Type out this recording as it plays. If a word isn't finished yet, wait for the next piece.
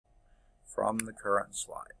from the current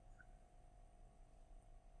slide.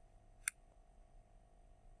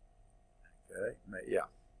 Okay, yeah,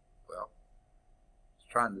 well, it's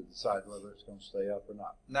trying to decide whether it's going to stay up or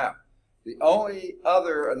not. Now, the only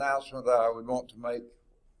other announcement that I would want to make,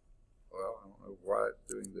 well, I don't know why it's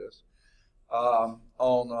doing this,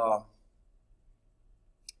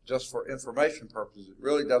 just for information purposes, it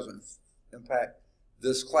really doesn't impact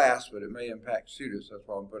this class, but it may impact students. That's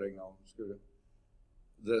why I'm putting on student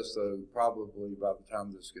this, so probably by the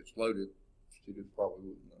time this gets loaded, students probably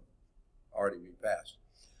wouldn't already be passed.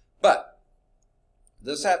 But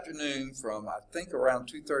this afternoon from, I think, around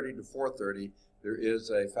 2:30 to 4:30, there is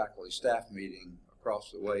a faculty staff meeting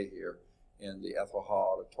across the way here in the Ethel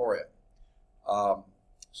Hall Auditorium.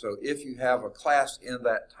 So if you have a class in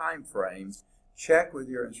that time frame, check with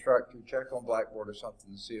your instructor, check on Blackboard or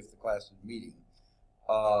something to see if the class is meeting.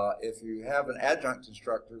 If you have an adjunct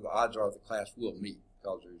instructor, the odds are the class will meet,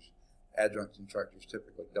 because adjunct instructors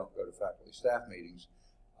typically don't go to faculty staff meetings.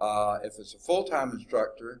 If it's a full-time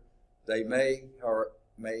instructor, they may or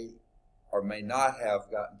may not have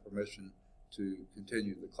gotten permission to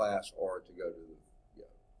continue the class or to go to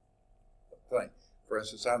the thing. For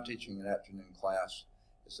instance, I'm teaching an afternoon class.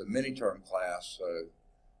 It's a mini-term class, so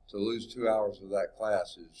to lose 2 hours of that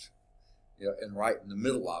class is, and right in the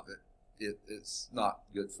middle of it, it's not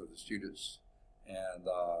good for the students, and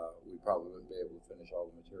we probably wouldn't be able to finish all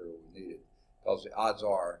the material we needed, because the odds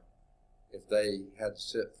are, if they had to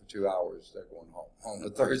sit for 2 hours, they're going home on a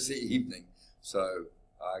Thursday evening. So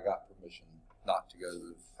I got permission not to go to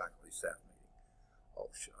the faculty staff meeting. Oh,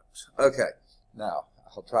 shucks. Okay, now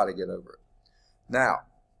I'll try to get over it. Now,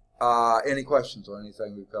 any questions on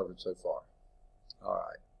anything we've covered so far? All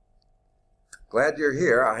right. Glad you're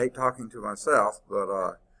here. I hate talking to myself,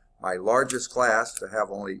 but my largest class to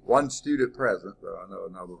have only one student present, though I know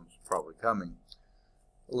another one's probably coming,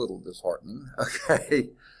 a little disheartening.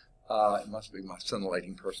 Okay. It must be my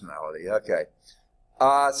scintillating personality. Okay.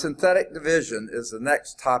 Synthetic division is the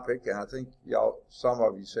next topic, and I think some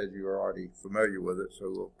of you said you were already familiar with it,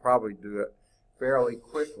 so we'll probably do it fairly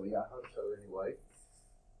quickly. I hope so anyway.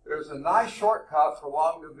 There's a nice shortcut for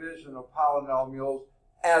long division of polynomials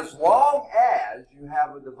as long as you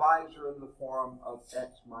have a divisor in the form of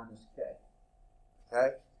x minus k.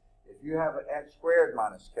 Okay? If you have an x squared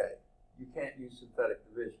minus k, you can't use synthetic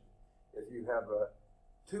division. If you have a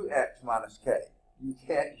 2x minus k, you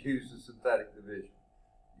can't use the synthetic division.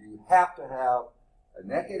 You have to have a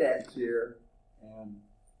naked x here and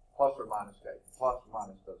plus or minus k. Plus or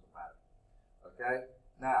minus doesn't matter. Okay?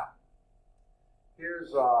 Now,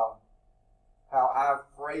 here's how I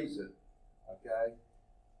phrase it. Okay?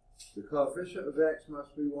 The coefficient of x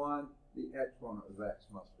must be 1. The exponent of x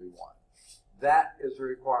must be 1. That is a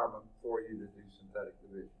requirement for you to do synthetic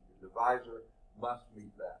division. The divisor must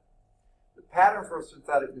meet that. The pattern for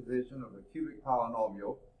synthetic division of a cubic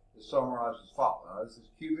polynomial is summarized as follows. Now, this is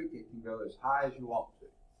cubic. It can go as high as you want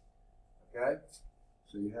to. Okay?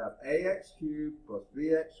 So you have ax cubed plus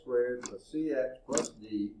bx squared plus cx plus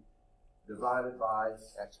d divided by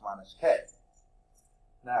x minus k.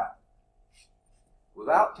 Now,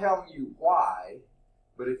 without telling you why,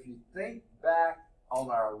 but if you think back on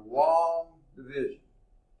our long division,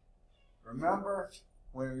 remember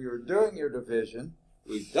when you were doing your division,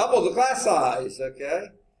 we doubled the class size, okay?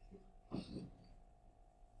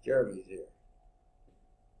 Jeremy's here.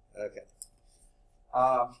 Okay.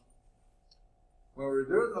 When we were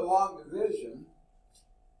doing the long division,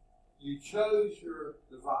 you chose your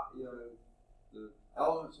the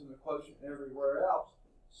elements in the quotient everywhere else,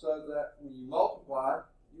 so that when you multiplied,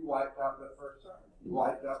 you wiped out that first term. You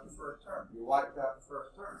wiped out the first term. You wiped out the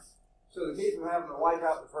first term. So to keep from having to wipe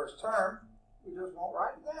out the first term, we just won't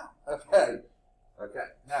write it down. Okay. Okay.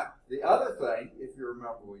 Now, the other thing, if you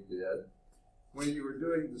remember we did, when you were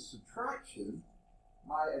doing the subtraction,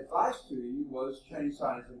 my advice to you was change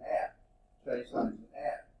signs and add. Change signs and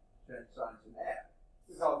add. Change signs and add.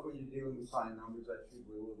 Because when you're dealing with sign numbers, that's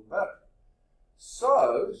usually a little better.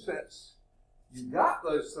 So, since you got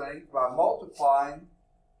those things by multiplying,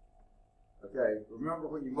 okay, remember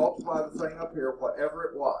when you multiply the thing up here, whatever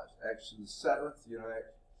it was, x to the 7th, x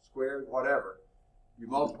squared, whatever, you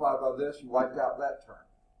multiplied by this, you wiped out that term.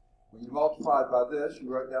 When you multiplied by this, you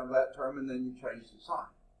wrote down that term, and then you changed the sign.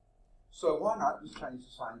 So why not just change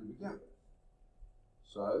the sign to begin with?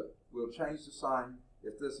 So we'll change the sign.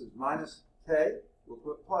 If this is minus k, we'll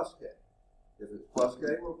put plus k. If it's plus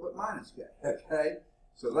k, we'll put minus k. Okay?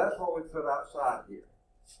 So that's what we put outside here.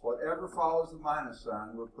 Whatever follows the minus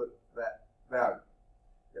sign, we'll put that value.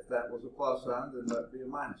 If that was a plus sign, then that would be a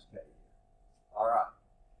minus k. All right.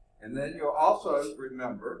 And then you'll also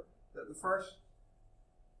remember that the first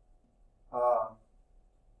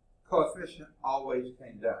coefficient always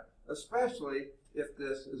came down, especially if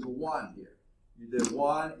this is a 1 here. You did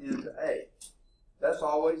 1 into A. That's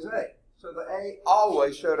always A. So the A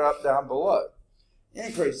always showed up down below.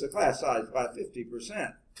 Increase the class size by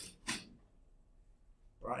 50%.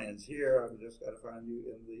 Brian's here. I've just got to find you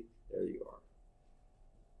in the, there you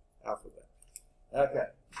are, alphabet. Okay.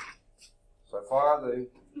 So far, the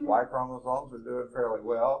Y chromosomes are doing fairly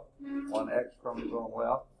well. One X chromosome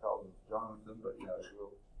left because of Jonathan, but you know,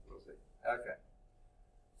 we'll see. Okay.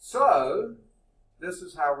 So, this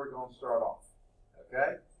is how we're going to start off.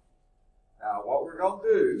 Okay? Now, what we're going to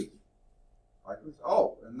do, like this,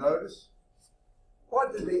 oh, and notice,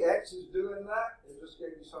 what did the X's do in that? It just gave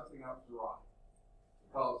you something else to write.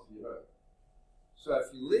 Because you heard. So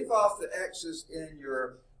if you leave off the X's in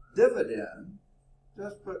your dividend,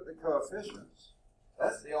 just put the coefficients.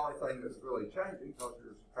 That's the only thing that's really changing because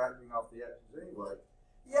you're subtracting off the X's anyway.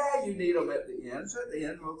 Yeah, you need them at the end, so at the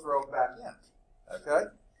end we'll throw them back in. Okay?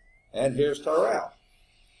 And here's Terrell.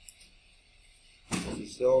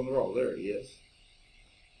 He's still on the roll. There he is.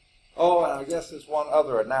 Oh, and I guess there's one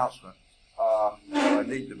other announcement I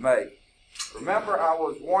need to make. Remember, I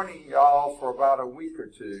was warning y'all for about a week or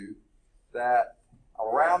two that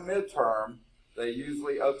around midterm, they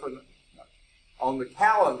usually open, on the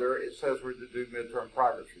calendar, it says we're to do midterm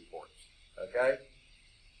progress reports. Okay?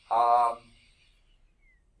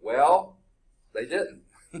 Well, they didn't.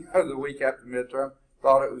 The week after midterm,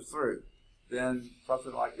 thought it was through. Then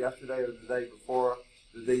something like yesterday or the day before,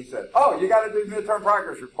 the dean said, oh, you got to do midterm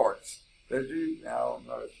progress reports. They're due, I don't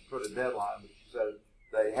know if she put a deadline, but she said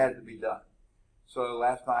they had to be done. So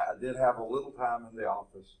last night I did have a little time in the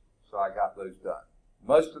office, so I got those done.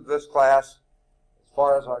 Most of this class, as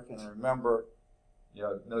far as I can remember, you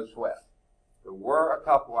know, no sweat. There were a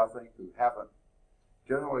couple, I think, who haven't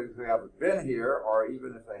been here, or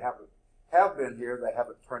even if they have been here, they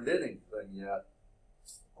haven't turned in anything yet.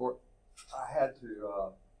 Of course, I had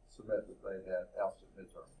to submit that they had else at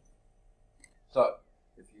midterm. So,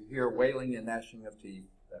 if you hear wailing and gnashing of teeth,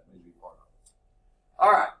 that may be part of it.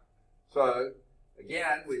 All right. So,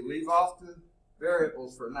 again, we leave off the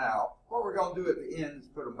variables for now. What we're going to do at the end is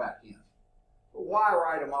put them back in. But why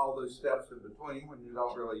write them all those steps in between when you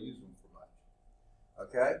don't really use them for much?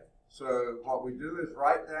 Okay? So what we do is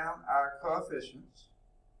write down our coefficients.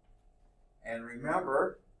 And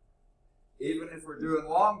remember, even if we're doing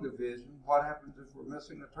long division, what happens if we're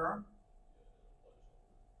missing a term?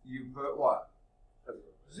 You put what?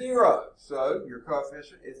 0. So your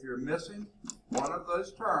coefficient, if you're missing one of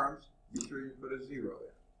those terms, be sure you put a 0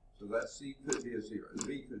 in. So that C could be a 0. The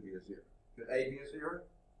B could be a 0. Could A be a 0?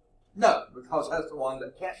 No, because that's the one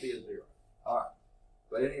that can't be a 0. All right.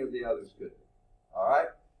 But any of the others could be. All right?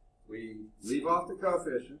 We leave off the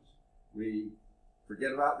coefficients. We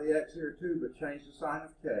forget about the X here too, but change the sign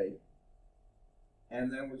of K. And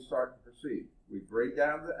then we start to proceed. We bring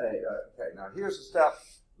down the A. Okay, now here's a step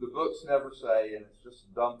the books never say, and it's just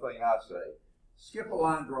a dumb thing I say. Skip a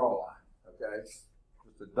line, draw a line. Okay?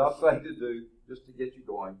 Just a dumb thing to do just to get you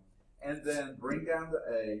going. And then bring down the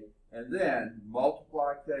A, and then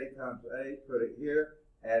multiply K times A, put it here,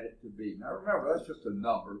 add it to B. Now remember, that's just a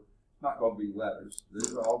number. It's not going to be letters.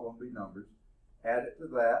 These are all going to be numbers. Add it to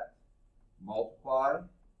that. Multiply,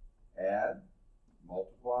 add,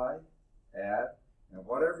 and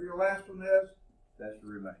whatever your last one is, that's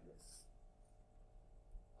your remainder.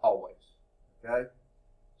 Always. Okay?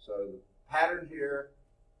 So the pattern here,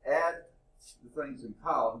 add the things in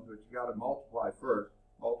columns, but you got to multiply first.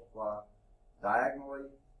 Multiply diagonally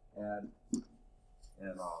and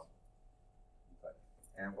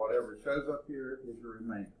whatever shows up here is your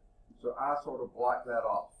remainder. So I sort of block that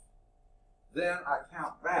off. Then I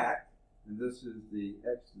count back, and this is the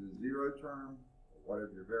x to the 0 term, or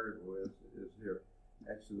whatever your variable is, it is here.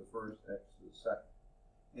 X to the first, x to the second.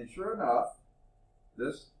 And sure enough,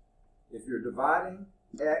 this, if you're dividing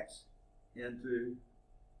x into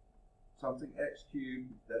something x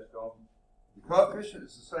cubed, that's going, the coefficient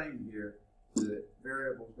is the same here, the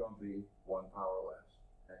variable is going to be 1 power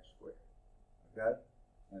less, x squared. Okay?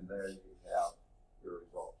 And there you have your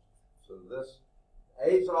results. So this, A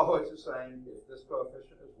is always the same. If this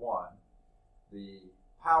coefficient is 1, the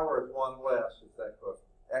power is 1 less if that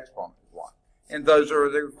exponent is 1. And those are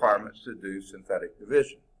the requirements to do synthetic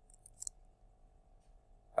division.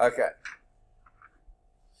 Okay.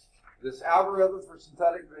 This algorithm for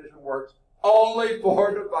synthetic division works only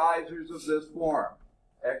for divisors of this form,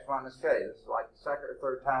 x minus k. This is like the second or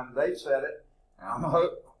third time they've said it, and I'm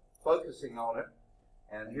focusing on it.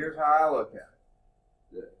 And here's how I look at it.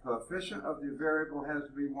 The coefficient of the variable has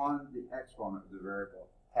to be 1. The exponent of the variable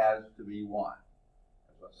has to be 1.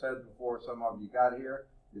 As I said before, some of you got here,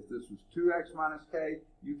 If this was 2x minus k,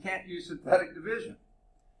 you can't use synthetic division.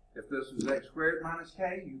 If this was x squared minus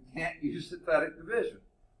k, you can't use synthetic division.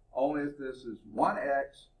 Only if this is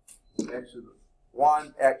 1x, x to the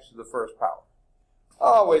 1x to the first power.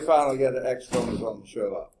 Oh, we finally got an x chromosome to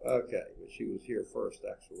show up. Okay, but she was here first,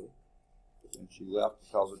 actually. And she left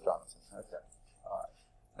because of Jonathan. Okay, all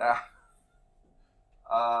right.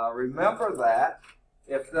 Now, remember that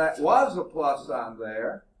if that was a plus sign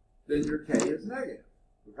there, then your k is negative,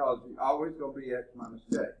 because you're always going to be x minus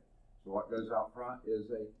k. So what goes out front is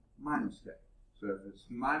a minus k. So if it's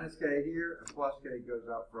minus k here, a plus k goes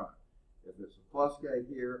out front. If it's a plus k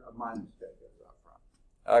here, a minus k goes out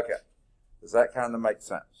front. Okay. Does that kind of make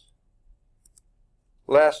sense?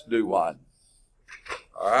 Let's do one.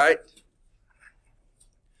 All right.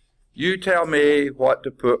 You tell me what to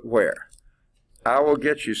put where. I will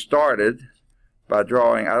get you started by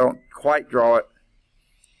drawing. I don't quite draw it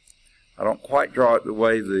the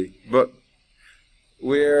way the book.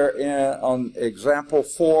 We're on example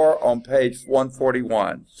 4 on page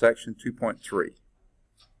 141, section 2.3.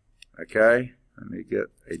 Okay, let me get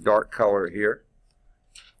a dark color here.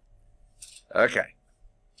 Okay.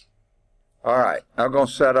 All right, I'm going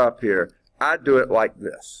to set up here. I do it like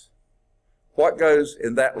this. What goes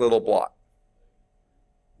in that little block?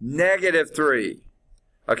 -3.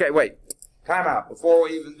 Okay, wait. Time out before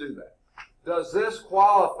we even do that. Does this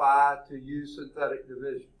qualify to use synthetic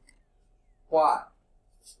division? Why?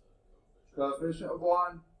 Coefficient of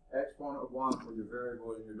 1, exponent of 1 for your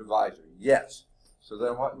variable and your divisor. Yes. So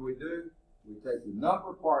then what do? We take the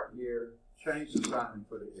number part here, change the sign, and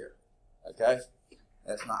put it here. Okay?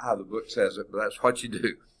 That's not how the book says it, but that's what you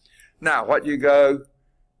do. Now, what you go,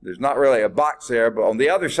 there's not really a box there, but on the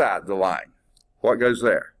other side of the line, what goes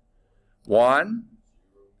there? 1,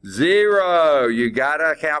 0. You got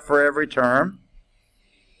to account for every term.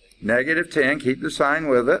 -10, keep the sign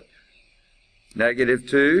with it.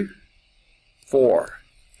 -2, 4.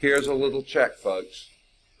 Here's a little check, folks.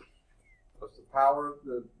 What's the power of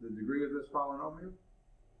the degree of this polynomial?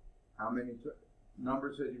 How many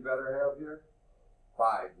numbers that you better have here?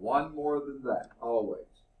 5. One more than that, always.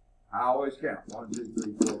 I always count. 1, 2,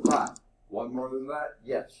 3, 4, 5. One more than that?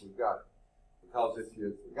 Yes, we've got it. Because if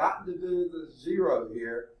you've forgotten to do the 0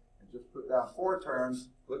 here and just put down 4 terms,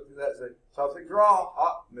 look at that and say, something's wrong.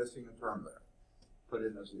 Oh, missing a term there. Put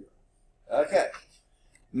in a 0. Okay.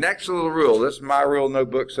 Next little rule. This is my rule. No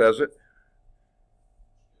book says it.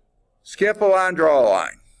 Skip a line, draw a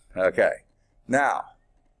line. Okay. Now,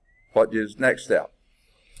 what is next step?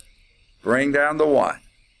 Bring down the 1.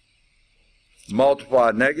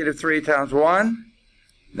 Multiply -3 times 1,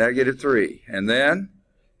 -3. And then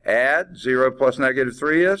add 0 plus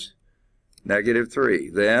 -3 is -3.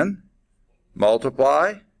 Then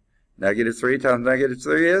multiply -3 times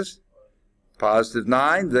 -3 is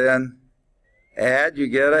 +9. Then add, you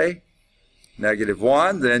get a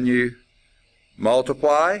 -1. Then you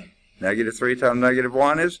multiply. -3 times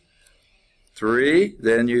 -1 is 3.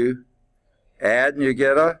 Then you add and you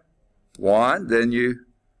get a 1. Then you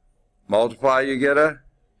multiply, you get a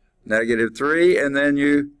 -3. And then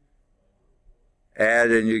you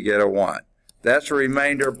add and you get a 1. That's a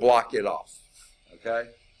remainder. Block it off.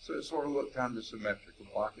 Okay? So it sort of looks kind of symmetrical.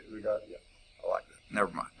 Block it. We got, yeah, I like that.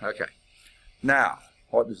 Never mind. Okay. Now,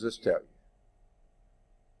 what does this tell you?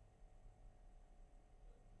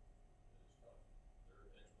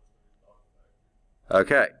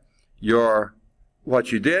 Okay.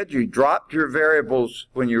 What you did, you dropped your variables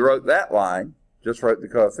when you wrote that line, just wrote the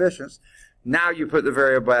coefficients. Now you put the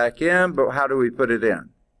variable back in, but how do we put it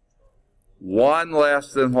in? 1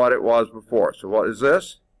 less than what it was before. So what is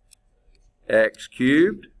this? X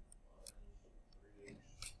cubed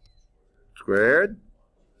squared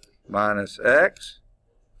minus x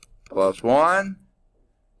plus 1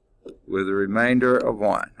 with a remainder of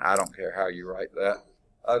 1. I don't care how you write that.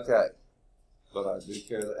 Okay. But I do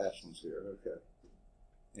care that Ashland's here. Okay.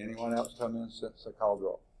 Anyone else come in since I called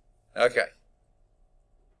roll? Okay.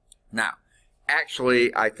 Now,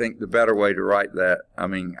 actually, I think the better way to write that, I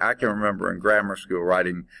mean, I can remember in grammar school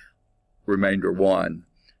writing remainder 1,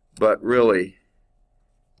 but really,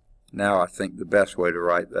 now I think the best way to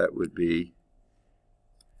write that would be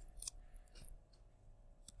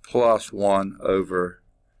plus 1 over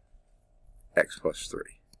x plus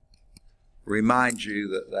 3. Remind you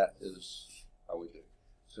that that is how we do it.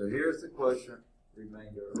 So here's the quotient,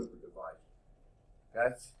 remainder over divisor. Okay?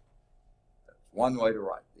 That's one way to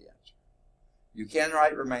write the answer. You can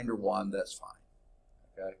write remainder 1, that's fine.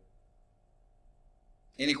 Okay?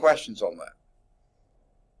 Any questions on that?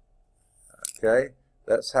 Okay?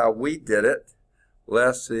 That's how we did it.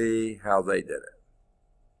 Let's see how they did it.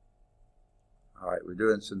 All right. We're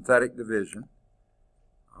doing synthetic division.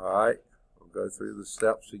 All right, we'll go through the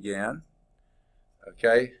steps again.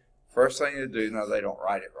 Okay, first thing you do, now they don't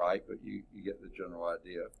write it right, but you get the general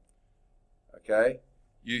idea. Okay,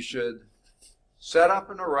 you should set up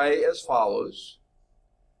an array as follows,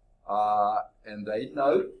 and they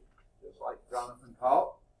note, just like Jonathan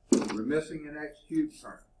taught, we're missing an x cubed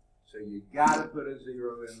term. So you got to put a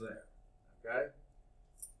 0 in there. Okay?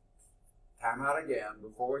 Time out again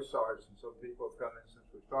before we start, since some people have come in since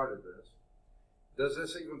we started this. Does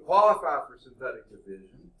this even qualify for synthetic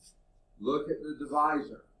division? Look at the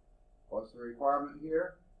divisor. What's the requirement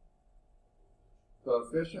here?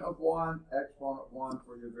 Coefficient of 1, exponent of 1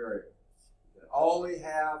 for your variable. You can only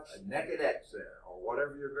have a naked x there, or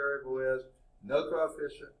whatever your variable is. No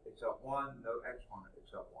coefficient except 1, no exponent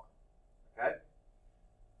except 1. Okay?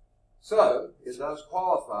 So, it does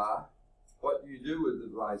qualify. What do you do with the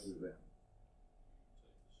divisor then?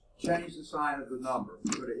 Change the sign of the number.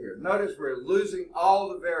 Put it here. Notice we're losing all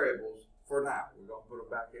the variables for now. We're going to put them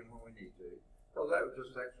back in when we need to. Because that was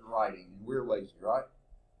just extra writing, and we're lazy, right?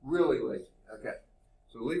 Really lazy. Okay.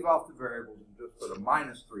 So leave off the variables and just put a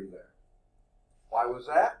 -3 there. Why was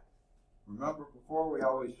that? Remember before we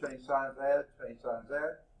always change signs, add, change signs,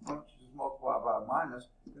 add. Why don't you just multiply by a minus,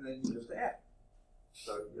 and then you just add.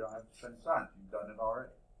 So you don't have to change signs. You've done it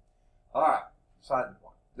already. All right, beside the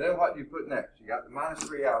point. Then what do you put next? You got the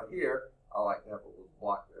 -3 out here. I like to have a little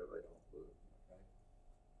block there. They don't put it. Okay.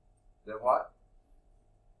 Then what?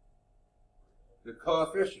 The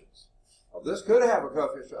coefficients. Well, this could have a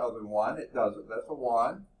coefficient other than 1. It doesn't. That's a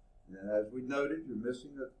 1. And then as we noted, you're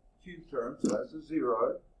missing the cube term, so that's a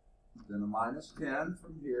 0. Then a -10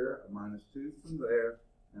 from here, a -2 from there,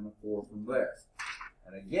 and a 4 from there.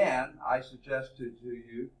 And again, I suggested to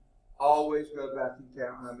you, always go back and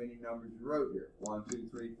count how many numbers you wrote here. 1, 2,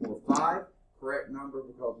 3, 4, 5. Correct number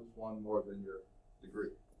because it's 1 more than your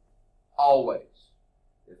degree. Always.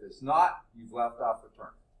 If it's not, you've left off a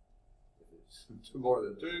term. If it's 2 more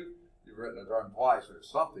than 2, you've written a term twice, or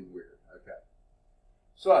something weird. Okay.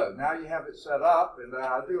 So now you have it set up, and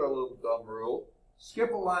I do a little dumb rule.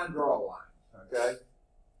 Skip a line, draw a line. Okay?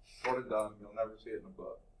 Sort of dumb. You'll never see it in a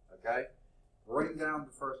book. Okay? Bring down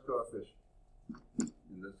the first coefficient.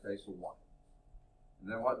 In this case, a 1.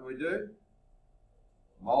 And then what do?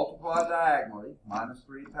 Multiply diagonally.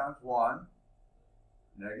 -3 times 1.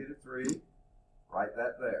 -3. Write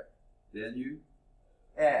that there. Then you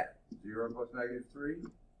add. 0 plus -3.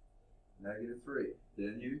 -3.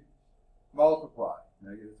 Then you multiply.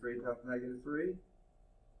 -3 times -3.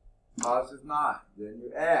 +9. Then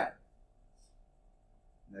you add.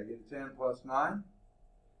 -10 plus 9.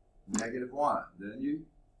 -1. Then you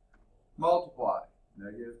multiply.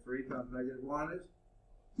 -3 times -1 is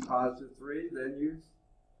 +3. Then you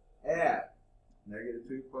add.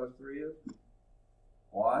 -2 plus 3 is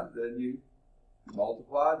 1. Then you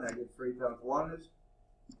multiply. -3 times 1 is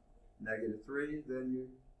 -3. Then you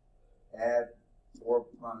add. 4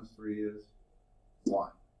 minus 3 is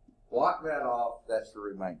 1. Block that off. That's the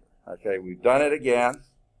remainder. Okay, we've done it again.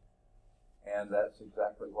 And that's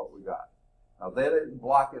exactly what we got. Now, they didn't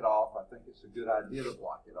block it off. I think it's a good idea to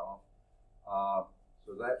block it off.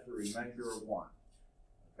 So that's the remainder of 1.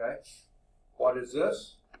 Okay? What is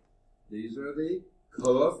this? These are the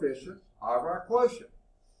coefficients of our quotient.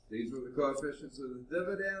 These are the coefficients of the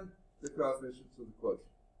dividend, the coefficients of the quotient.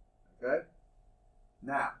 Okay?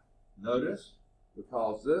 Now, notice,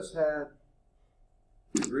 because this had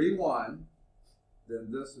degree 1,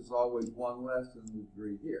 then this is always 1 less than the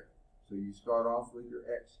degree here. So you start off with your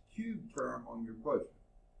x cubed term on your quotient.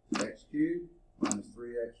 X cubed minus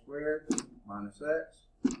 3x squared minus x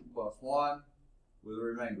plus 1 with a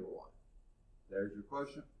remainder of 1. There's your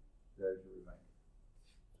quotient. There's your remainder.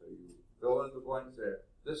 So you fill in the blanks there.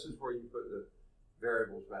 This is where you put the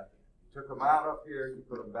variables back in. You took them out up here. You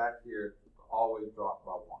put them back here. Always drop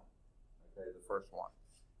by 1. Okay, the first one.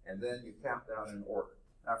 And then you count down in order.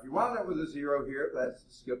 Now, if you wound up with a 0 here, that's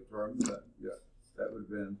the skip term. That would have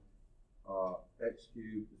been x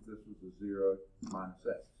cubed if this was a 0 minus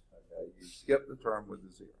x. Okay, you skip the term with the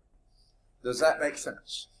 0. Does that make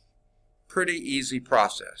sense? Pretty easy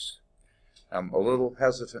process. I'm a little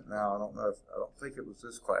hesitant now. I don't think it was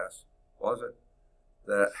this class, was it?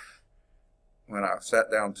 That when I sat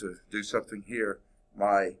down to do something here,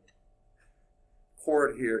 my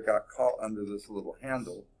cord here got caught under this little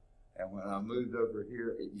handle, and when I moved over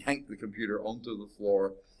here, it yanked the computer onto the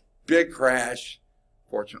floor. Big crash.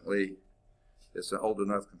 Fortunately, it's an old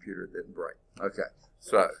enough computer it didn't break. Okay,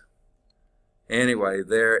 so anyway,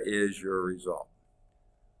 there is your result.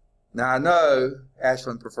 Now I know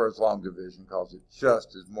Ashlyn prefers long division because it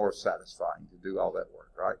just is more satisfying to do all that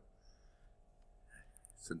work, right?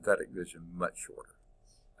 synthetic division much shorter.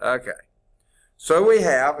 Okay. So we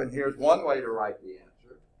have, and here's one way to write the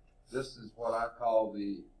answer. This is what I call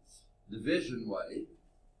the division way.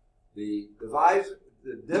 The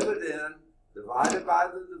dividend divided by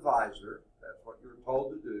the divisor, that's what you're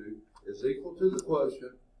told to do, is equal to the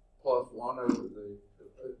quotient plus 1 over the,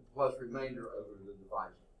 plus remainder over the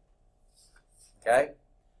divisor. Okay?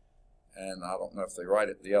 And I don't know if they write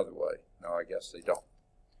it the other way. No, I guess they don't.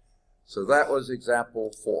 So that was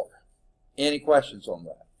example 4. Any questions on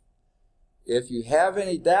that? If you have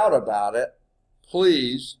any doubt about it,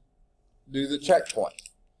 please do the checkpoint.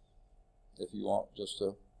 If you want just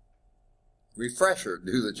a refresher,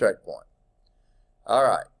 do the checkpoint. All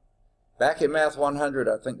right. Back in Math 100,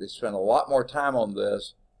 I think they spent a lot more time on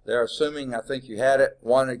this. They're assuming, I think you had it,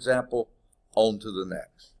 one example, on to the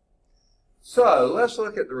next. So let's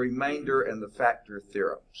look at the remainder and the factor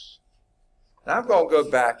theorems. Now I'm going to go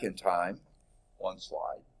back in time, one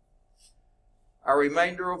slide. Our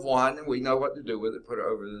remainder of 1, and we know what to do with it, put it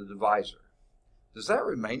over the divisor. Does that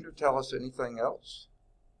remainder tell us anything else?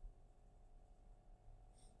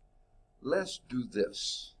 Let's do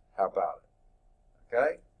this. How about it?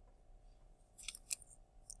 Okay?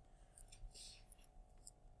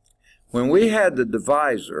 When we had the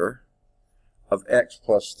divisor of x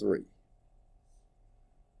plus 3,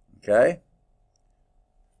 okay?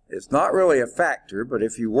 It's not really a factor, but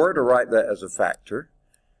if you were to write that as a factor,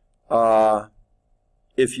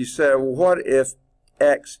 if you say, well, what if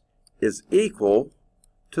x is equal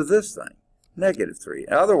to this thing, negative 3?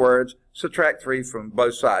 In other words, subtract 3 from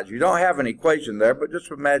both sides. You don't have an equation there, but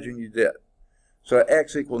just imagine you did. So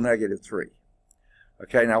x equals negative 3.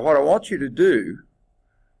 Okay, now what I want you to do,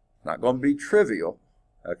 not going to be trivial,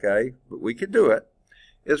 okay, but we could do it,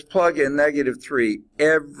 is plug in negative 3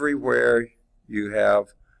 everywhere you have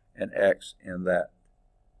an x in that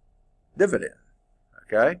dividend,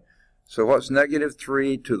 okay? So what's negative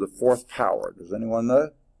 3 to the 4th power? Does anyone know?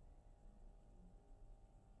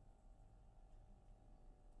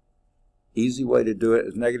 Easy way to do it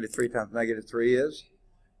is negative 3 times negative 3 is?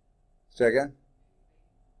 Second?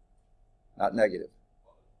 Not negative.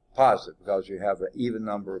 Positive, because you have an even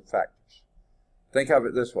number of factors. Think of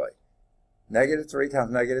it this way. Negative 3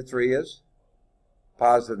 times negative 3 is?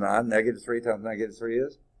 Positive 9. Negative 3 times negative 3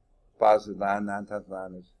 is? Positive 9. 9 times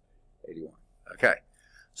 9 is 81. Okay.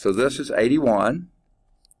 So this is 81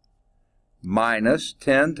 minus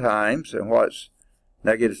 10 times, and what's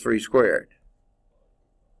negative 3 squared?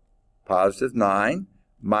 Positive 9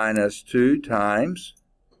 minus 2 times,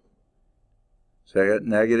 second,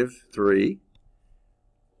 negative 3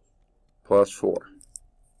 plus 4.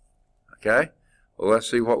 Okay? Well, let's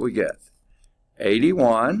see what we get.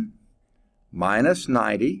 81 minus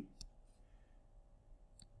 90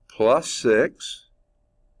 plus 6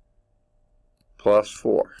 plus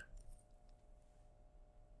 4.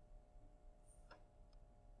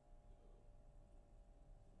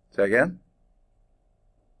 Say again?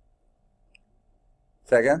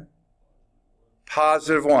 Second?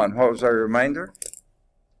 Positive 1. What was our remainder?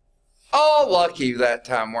 All lucky that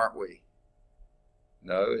time, weren't we?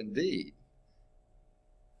 No, indeed.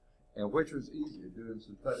 And which was easier, doing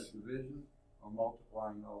synthetic division or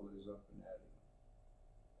multiplying all those up and adding?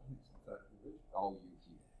 I think synthetic division. Oh, you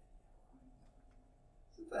keep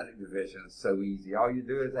it. Synthetic division is so easy. All you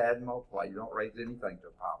do is add and multiply. You don't raise anything to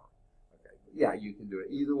a power. Okay. But yeah, you can do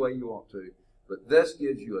it either way you want to. But this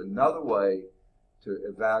gives you another way to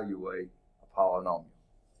evaluate a polynomial.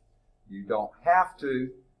 You don't have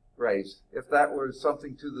to raise. If that were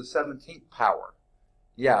something to the 17th power,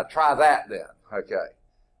 yeah, try that then. Okay.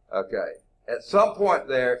 Okay. At some point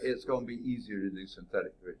there, it's going to be easier to do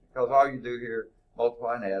synthetic division because all you do here,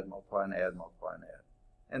 multiply and add, multiply and add, multiply and add.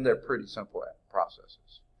 And they're pretty simple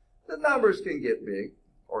processes. The numbers can get big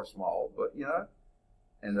or small, but you know,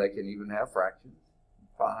 and they can even have fractions.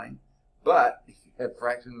 Fine. But if you had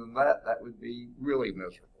fractions in that, that would be really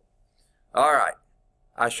miserable. All right.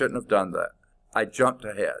 I shouldn't have done that. I jumped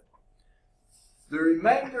ahead. The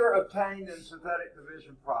remainder obtained in synthetic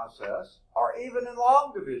division process, or even in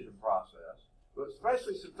long division process, but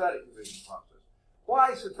especially synthetic division process.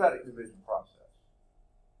 Why synthetic division process?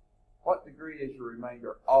 What degree is your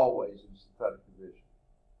remainder always in synthetic division?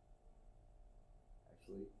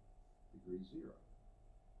 Actually, degree 0.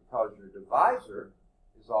 Because your divisor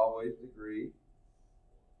is always degree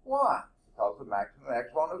 1, because the maximum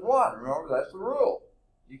exponent is 1. Remember, that's the rule.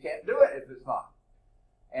 You can't do it if it's not.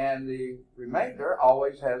 And the remainder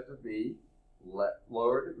always has to be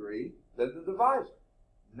lower degree than the divisor.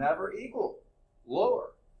 Never equal,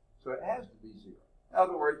 lower. So it has to be 0. In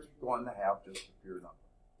other words, you're going to have just a pure number.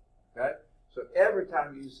 Okay? So every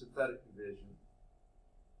time you use synthetic division,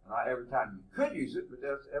 Not every time you could use it, but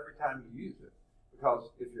that's every time you use it. Because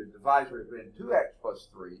if your divisor had been 2x plus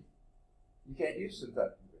 3, you can't use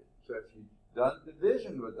synthetic division. So if you've done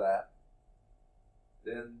division with that,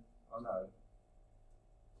 then, oh no,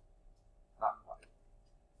 not quite.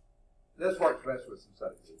 This works best with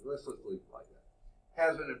synthetic division. Let's leave it like that.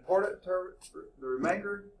 Has an important, the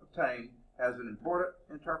remainder obtained has an important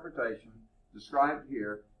interpretation described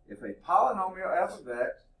here. If a polynomial f of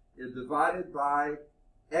x is divided by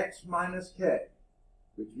x minus k,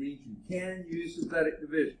 which means you can use synthetic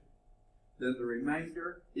division, then the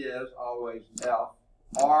remainder is always f.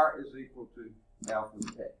 R is equal to f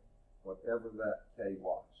of k, whatever that k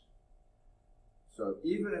was. So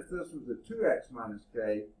even if this was a 2x minus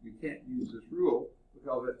k, you can't use this rule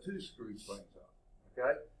because that 2 screws things up.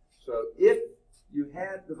 Okay? So if you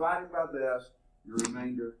had dividing by this, your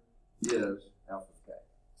remainder is f of k.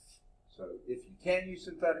 So if you can use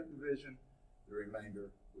synthetic division, the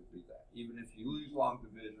remainder would be that. Even if you lose long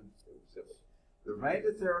division, it would still be. The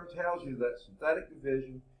remainder theorem tells you that synthetic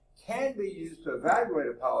division can be used to evaluate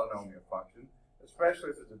a polynomial function, especially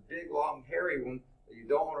if it's a big, long, hairy one that you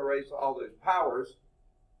don't want to raise all those powers.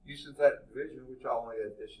 Use synthetic division, which are only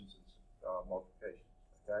additions and multiplications.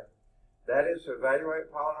 Okay? That is to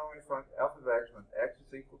evaluate polynomial function f of x when x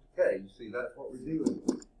is equal to k. You see, that's what we're dealing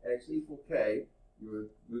with. X equal k. You would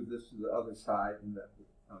move this to the other side, and that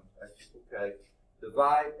becomes x equal k.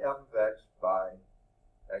 Divide f of x by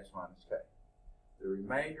x minus k. The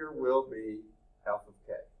remainder will be f of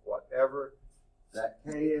k. Whatever that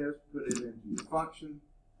k is, put it into your function.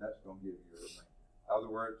 That's going to give you your remainder. In other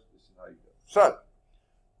words, this is how you do it. So,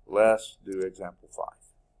 let's do example 5.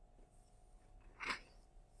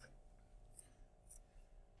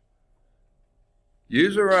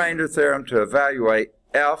 Use the remainder theorem to evaluate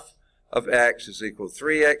f of x is equal to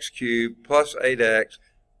 3x cubed plus 8x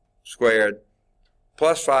squared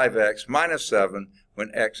plus 5x minus 7 when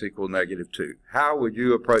x equals -2. How would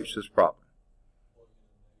you approach this problem?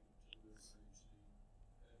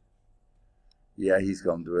 Yeah, he's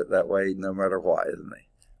going to do it that way no matter what, isn't he?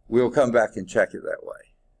 We'll come back and check it that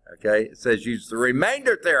way. Okay? It says use the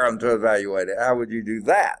remainder theorem to evaluate it. How would you do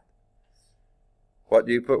that? What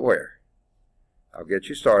do you put where? I'll get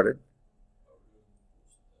you started.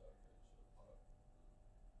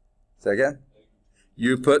 Say again?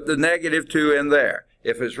 You put the -2 in there.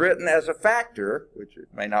 If it's written as a factor, which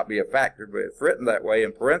it may not be a factor, but if written that way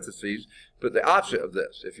in parentheses, put the opposite of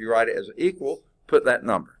this. If you write it as an equal, put that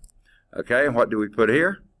number. Okay, and what do we put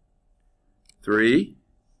here? 3,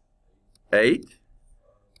 8,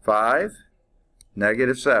 5,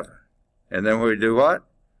 -7. And then we do what?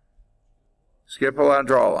 Skip a line,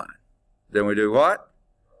 draw a line. Then we do what?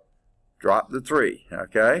 Drop the 3,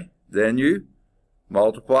 okay? Then you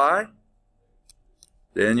multiply.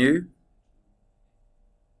 Then you,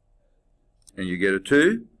 and you get a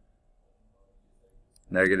 2.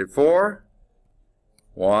 -4.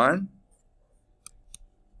 1.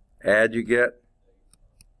 Add, you get,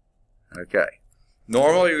 okay.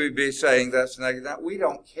 Normally we'd be saying that's negative. Now, we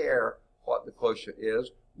don't care what the quotient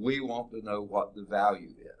is. We want to know what the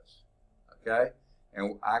value is, okay?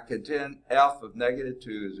 And I contend f of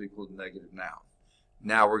 -2 is equal to negative now.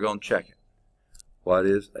 Now we're going to check it. What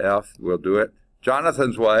is f? We'll do it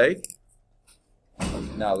Jonathan's way.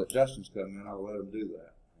 Now that Justin's come in, I'll let him do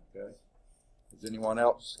that, okay? Has anyone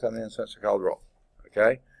else come in since I called roll?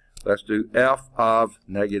 Okay? Let's do f of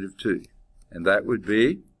 -2. And that would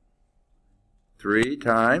be 3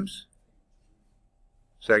 times,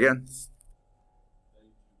 second,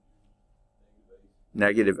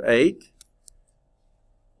 -8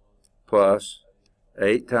 plus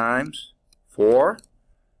 8 times 4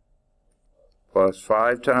 plus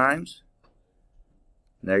 5 times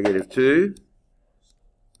 -2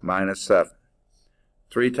 minus 7.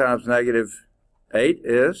 3 times -8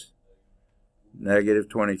 is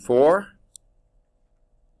 -24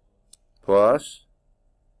 plus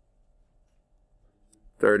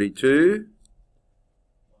 32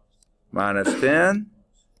 minus 10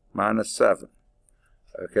 minus 7.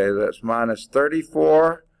 Okay, that's minus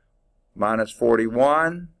 34 minus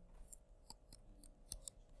 41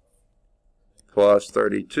 plus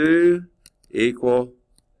 32 equal,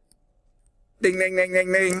 ding, ding, ding,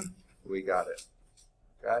 ding, ding. We got it.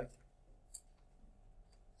 Okay?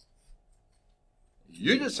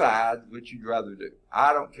 You decide what you'd rather do.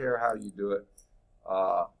 I don't care how you do it,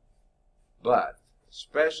 but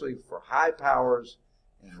especially for high powers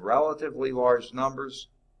and relatively large numbers,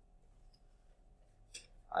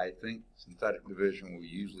 I think synthetic division will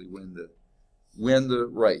usually win the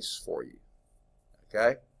race for you.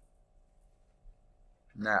 Okay?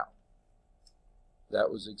 Now, that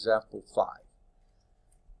was example 5.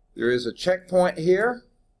 There is a checkpoint here.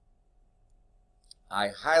 I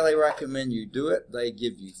highly recommend you do it. They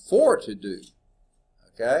give you 4 to do,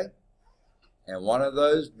 okay? And one of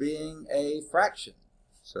those being a fraction.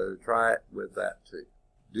 So try it with that too.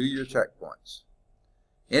 Do your checkpoints.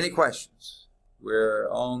 Any questions? We're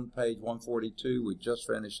on page 142. We just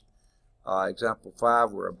finished example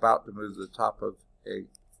 5. We're about to move to the top of a,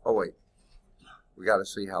 oh wait, we got to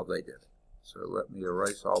see how they did it. So let me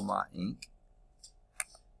erase all my ink.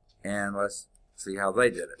 And let's see how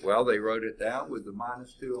they did it. Well, they wrote it down with the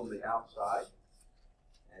 -2 on the outside.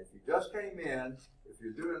 And if you just came in, if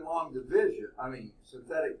you're doing long division,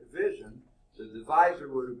 synthetic division, the divisor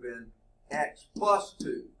would have been x plus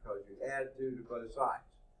 2, because you add 2 to both sides.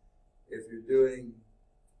 If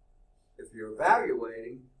you're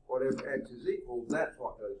evaluating, whatever x is equal, that's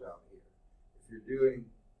what goes out here. If you're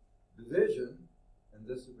doing division, and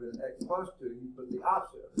this has been x plus 2, you put the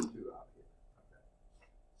opposite of the 2 out here. Okay.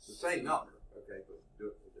 It's the same number, okay, but do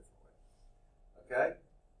it a different way. Okay?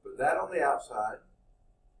 Put that on the outside.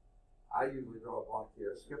 I usually draw a block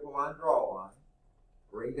here. Skip a line, draw a line.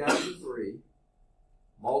 Bring down to 3.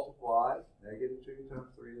 Multiply. -2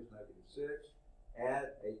 times 3 is -6.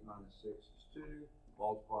 Add 8 minus 6 is 2.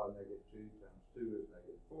 Multiply -2 times 2 is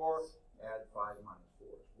 -4. Add 5 minus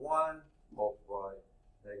 4 is 1. Multiply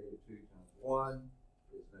 -2 times 1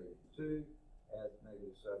 is -2. Add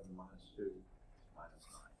 -7 minus 2 is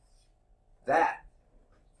 -9. That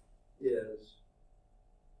is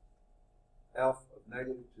f of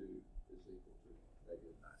 -2 is equal to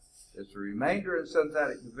 -9. It's the remainder in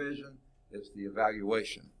synthetic division. It's the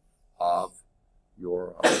evaluation of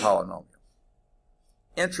your polynomial.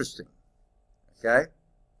 Interesting. Okay?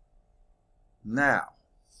 Now,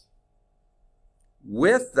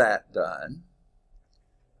 with that done,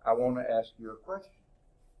 I want to ask you a question.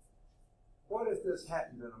 What if this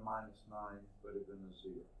hadn't been a -9, but had been a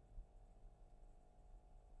 0?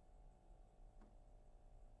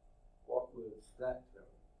 What would that tell you?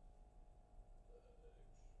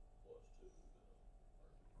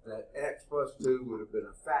 That x plus 2 would have been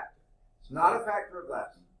a factor. It's not a factor of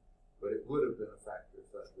that one, but it would have been a factor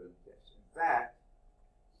if that had been the case. In fact,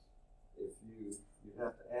 if you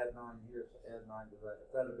have to add 9 here, so add 9 to that.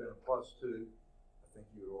 If that had been a plus 2, I think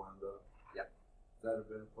you would wind up. Yep. If that had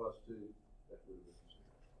been a plus 2, that would have been 0.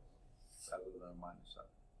 That would have been a -7.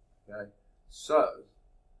 Okay? So,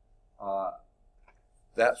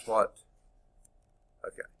 that's what,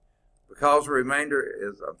 okay. Because the remainder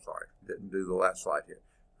is, I'm sorry, didn't do the last slide here.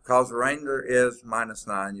 Because the remainder is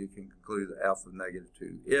 -9, you can conclude that f of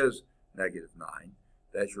 -2 is -9.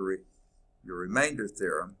 That's your remainder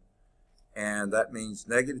theorem. And that means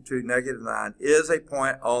 -2, -9 is a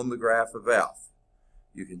point on the graph of f.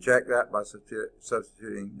 You can check that by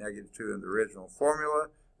substituting -2 in the original formula,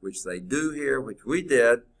 which they do here, which we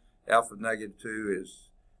did. F of -2 is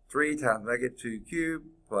 3 times -2 cubed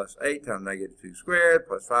plus 8 times -2 squared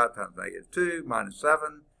plus 5 times -2 minus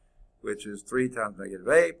 7, which is 3 times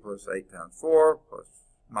 -8 plus 8 times 4 plus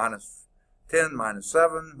minus 10 minus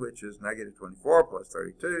 7, which is -24 plus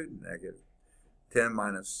 32, -10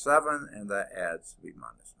 minus 7, and that adds to be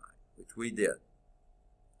 -9, which we did.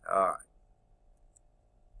 All right.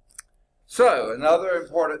 So, another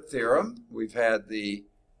important theorem. We've had the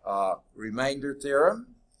remainder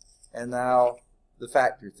theorem, and now the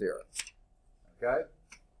factor theorem. Okay?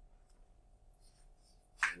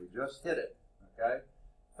 We just hit it. Okay?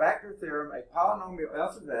 Factor theorem, a polynomial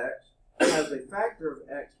f of x has a factor of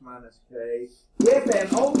x minus k if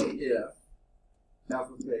and only if f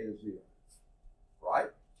of k is 0.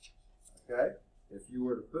 Right? Okay? If you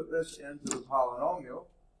were to put this into the polynomial,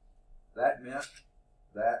 that meant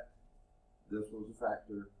that this was a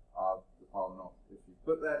factor of the polynomial. If you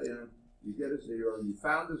put that in, you get a 0. You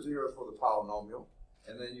found a 0 for the polynomial,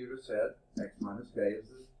 and then you'd have said x minus k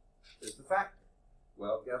is the factor.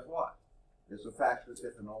 Well, guess what? It's a factor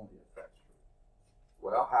if and only if that's true.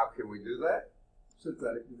 Well, how can we do that?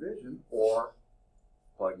 Synthetic division or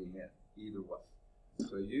plugging in, either way.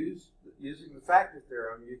 So using the factor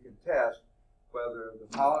theorem, you can test whether the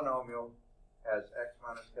polynomial has x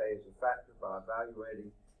minus k as a factor by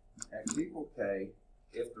evaluating x equal k.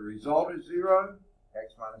 If the result is 0,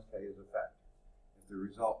 x minus k is a factor. If the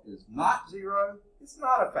result is not 0, it's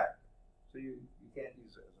not a factor. So you can't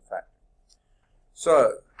use it as a factor.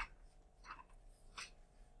 So,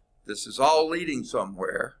 this is all leading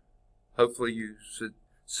somewhere. Hopefully you should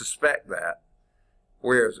suspect that.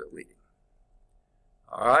 Where is it leading?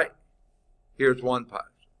 All right. Here's one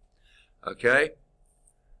part. Okay.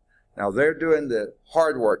 Now they're doing the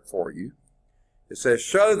hard work for you. It says,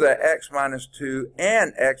 show that x minus 2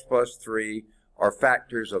 and x plus 3 are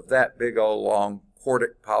factors of that big old long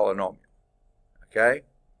quartic polynomial. Okay?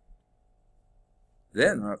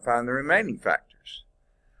 Then I find the remaining factors.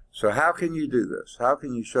 So how can you do this? How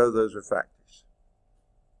can you show those are factors?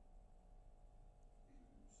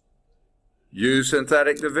 Use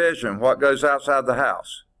synthetic division. What goes outside the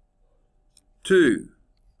house? 2.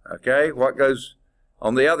 Okay, what goes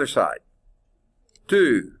on the other side?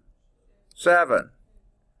 2, 7,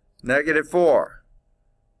 -4,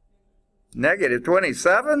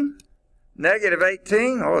 -27,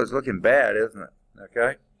 -18. Oh, it's looking bad, isn't it?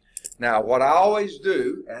 Okay. Now, what I always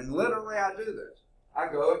do, and literally I do this, I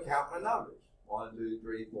go and count my numbers. 1, 2,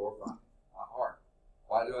 3, 4, 5. My heart.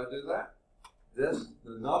 Why do I do that?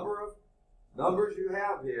 The number of numbers you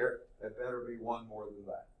have here, it better be one more than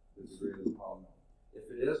that, the degree of the polynomial. If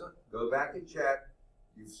it isn't, go back and check.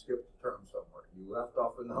 You skipped a term somewhere. You left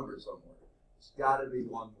off a number somewhere. It's got to be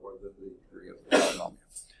one more than the degree of the polynomial.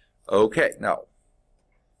 Okay, now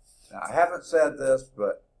I haven't said this,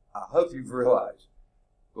 but I hope you've realized,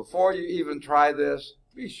 before you even try this,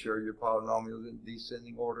 be sure your polynomial is in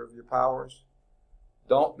descending order of your powers.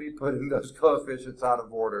 Don't be putting those coefficients out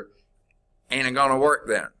of order. Ain't it going to work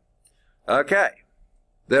then? Okay,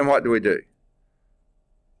 then what do we do?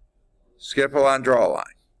 Skip a line, draw a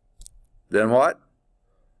line. Then what?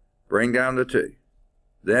 Bring down the 2.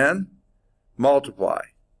 Then multiply.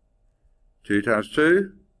 2 times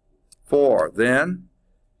 2, 4. Then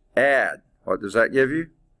add. What does that give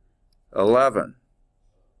you? 11.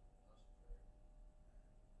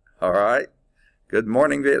 All right. Good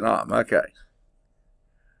morning, Vietnam. Okay.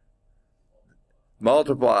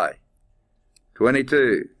 Multiply.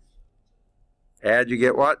 22. Add, you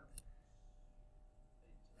get what?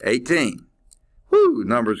 18. Whoo,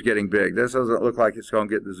 number's getting big. This doesn't look like it's going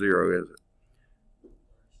to get to 0, is it?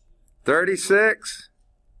 36.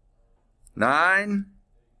 9.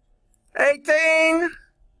 18.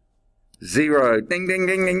 0. Ding, ding,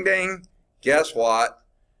 ding, ding, ding. Guess what?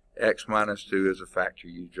 X minus 2 is a factor.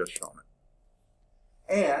 You've just shown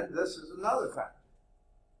it. And this is another factor.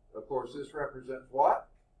 Of course, this represents what?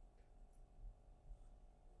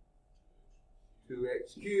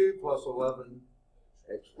 2x cubed plus 11x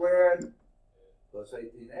squared plus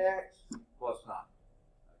 18x plus 9.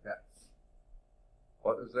 Okay.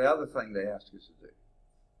 What is the other thing they ask us to do?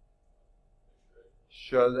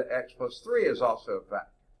 Show that x plus 3 is also a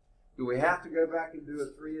factor. Do we have to go back and do a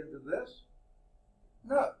 3 into this?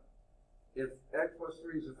 No. If x plus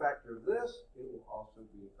 3 is a factor of this, it will also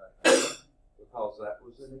be a factor of that, because that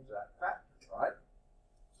was an exact factor, right?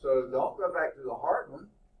 So don't go back to the hard one.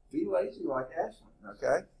 Be lazy like Ashlyn,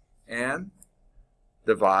 okay? And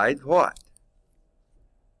divide what?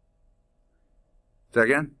 Say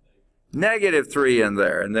again? -3 in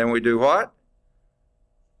there. And then we do what?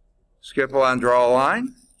 Skip a line, draw a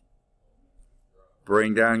line.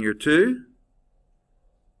 Bring down your 2.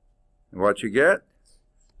 And what you get?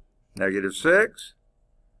 -6.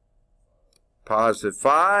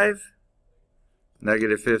 +5.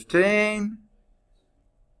 -15.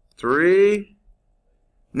 3.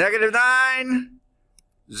 -9.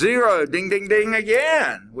 0. Ding, ding, ding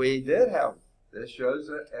again. We did have, this shows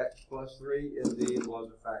that x plus 3 indeed was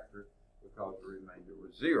a factor because the remainder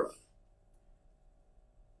was 0.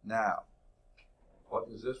 Now, what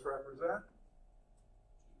does this represent?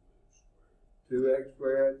 2x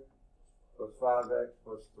squared plus 5x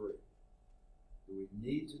plus 3. Do we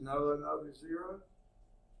need to know another 0?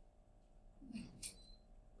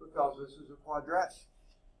 Because this is a quadratic.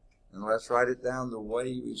 And let's write it down the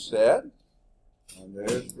way we said. And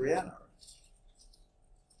there's Brianna.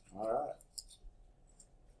 All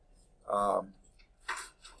right.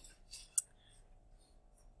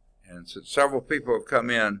 And since several people have come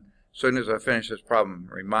in, as soon as I finish this problem,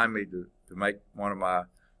 remind me to make one of my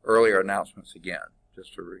earlier announcements again,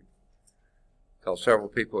 just to read. Because several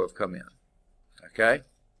people have come in. Okay?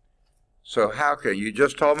 So how can, you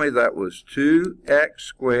just told me that was 2x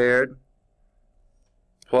squared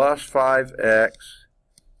plus 5x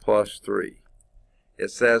plus 3. It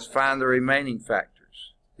says find the remaining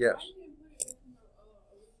factors. Yes?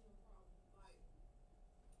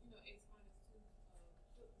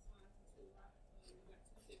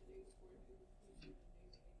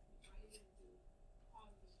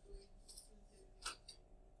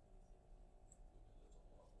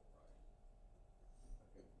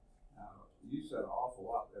 You said an awful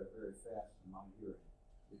lot there very fast in my hearing.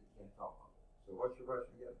 You can't talk about it. So what's your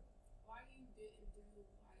question again? Why you didn't do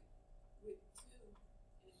like with 2 and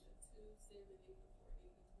the 2, 7, 8, 4,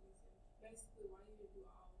 8, 27? Basically, why you didn't do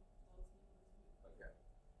all those numbers? Okay.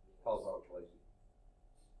 Because I was lazy.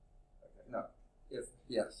 Okay. No. If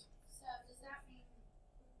yes. So does that mean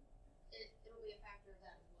it'll be a factor of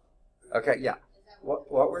that as well? Okay. Yeah. Is that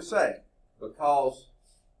what we're saying, because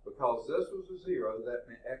this was a 0, that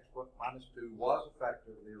meant x minus 2 was a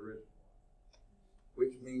factor of the original,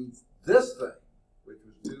 which means this thing, which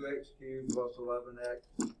was 2x cubed plus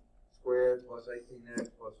 11x squared plus 18x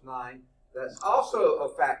plus 9, that's also a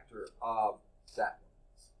factor of that one.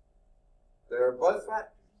 They're both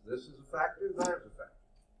factors. This is a factor, there's a factor.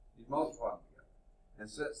 You multiply them together. And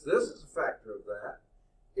since this is a factor of that,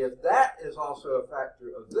 if that is also a factor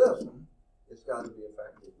of this one, it's got to be a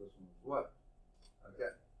factor of this one as well.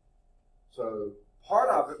 Okay. So part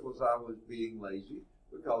of it was I was being lazy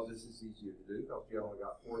because this is easier to do because you only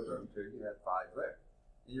got 4 terms here, you had 5 there.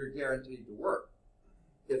 And you're guaranteed to work.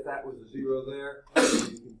 If that was a 0 there,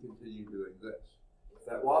 you can continue doing this. If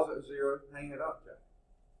that wasn't a 0, hang it up, Jack.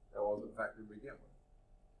 That wasn't a factor to begin with.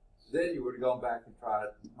 Then you would have gone back and tried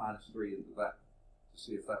minus 3 into that to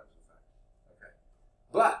see if that was a factor. Okay.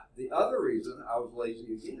 But the other reason I was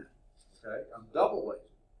lazy again, okay, I'm double lazy.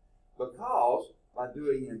 Because by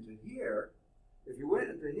doing into here, if you went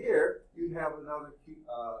into here, you'd have another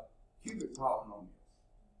cubic polynomial.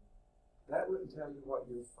 That wouldn't tell you what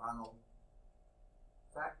your final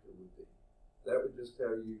factor would be. That would just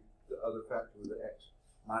tell you the other factor with the x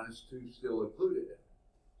minus 2 still included in it.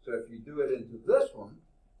 So if you do it into this one,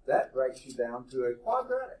 that breaks you down to a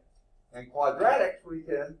quadratic. And quadratics we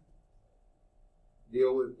can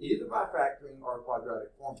deal with either by factoring or a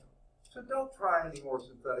quadratic formula. So don't try any more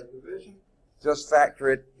synthetic division. Just factor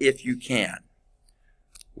it if you can.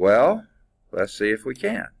 Well, let's see if we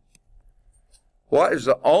can. What is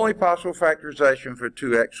the only possible factorization for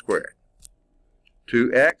 2x squared?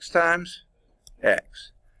 2x times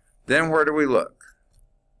x. Then where do we look?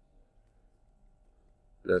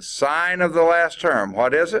 The sign of the last term,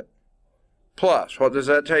 what is it? Plus. What does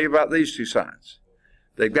that tell you about these two signs?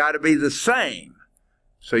 They've got to be the same.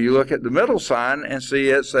 So you look at the middle sign and see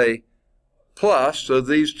it's a plus, so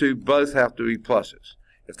these two both have to be pluses.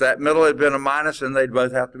 If that middle had been a minus, then they'd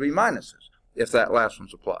both have to be minuses, if that last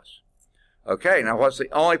one's a plus. Okay, now what's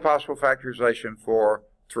the only possible factorization for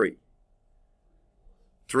 3?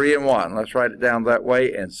 3 and 1. Let's write it down that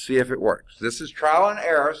way and see if it works. This is trial and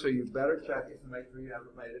error, so you better check it and make sure you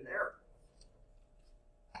haven't made an error.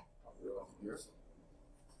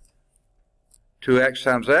 2x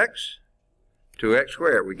times x, 2x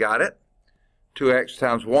squared. We got it. 2x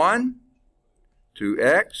times 1,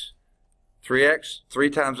 2x, 3x, 3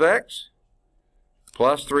 times x,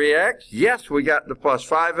 plus 3x. Yes, we got the plus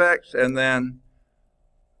 5x, and then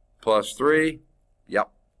plus 3. Yep,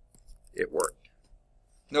 it worked.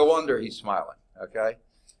 No wonder he's smiling, okay?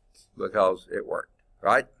 Because it worked,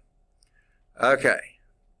 right? Okay,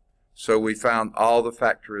 so we found all the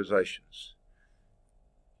factorizations.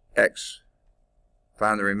 X.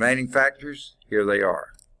 Find the remaining factors. Here they are.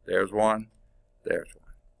 There's 1, there's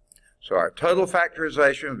 1. So our total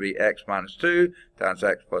factorization would be x minus 2 times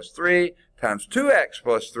x plus 3 times 2x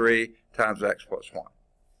plus 3 times x plus 1.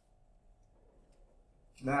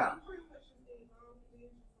 Now,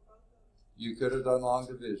 you could have done long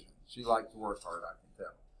division. She liked to work hard, I can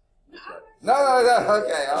tell. No,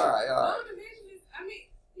 okay, all right. Long division is, I mean,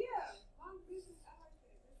 yeah, long division, I like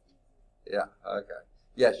that. Yeah, okay.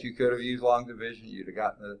 Yes, you could have used long division. You'd have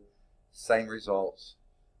gotten the same results.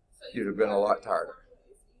 So you'd have been a lot tighter.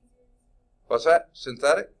 What's that?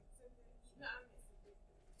 Synthetic?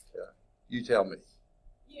 Yeah. You tell me.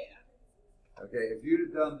 Yeah. Okay, if you'd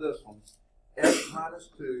have done this one, x minus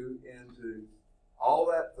 2 into all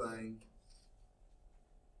that thing,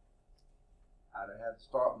 I'd have had to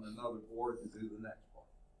start on another board to do the next part.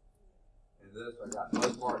 And this, I got no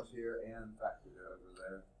parts here and factored it over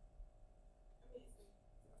there.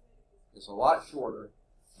 It's a lot shorter,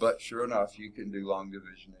 but sure enough, you can do long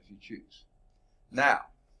division if you choose. Now,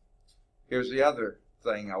 here's the other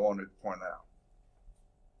thing I wanted to point out.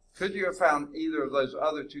 Could you have found either of those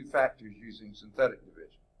other two factors using synthetic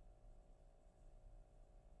division?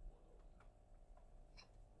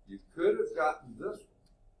 You could have gotten this one,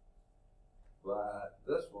 but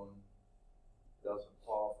this one doesn't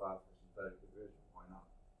qualify for synthetic division. Why not?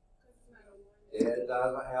 It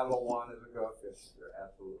doesn't have a 1 as a coefficient. You're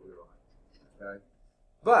absolutely right. Okay?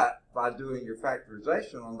 But by doing your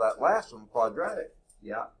factorization on that last one, quadratic,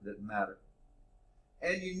 yeah, didn't matter.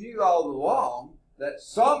 And you knew all along that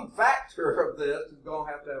some factor of this is going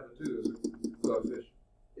to have a 2 as a coefficient.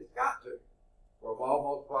 It's got to. Or if I'll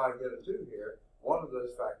multiply and get a 2 here, one of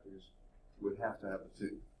those factors would have to have a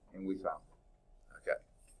 2. And we found it. Okay.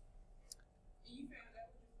 You found that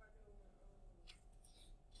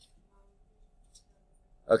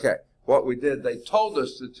Okay. What we did, they told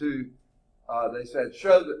us the two, they said,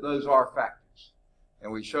 show that those are factors.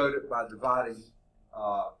 And we showed it by dividing,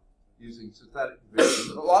 using synthetic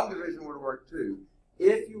division. But long division would work too.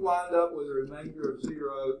 If you wind up with a remainder of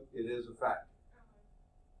 0, it is a factor.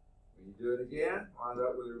 When you do it again, wind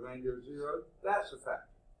up with a remainder of 0, that's a factor.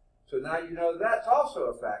 So now you know that's also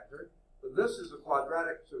a factor, but this is a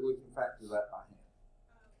quadratic, so we can factor that by hand.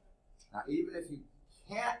 Now, even if you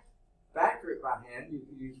can't factor it by hand, you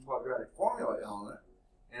can use quadratic formula on it,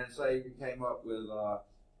 and say you came up with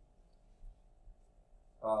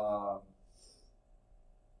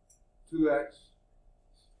 2x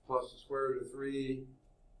plus the square root of 3,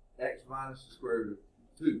 x minus the square root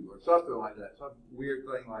of 2, or something like that, some weird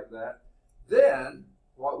thing like that. Then,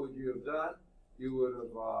 what would you have done? You would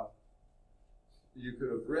have, you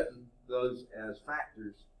could have written those as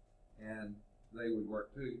factors, and they would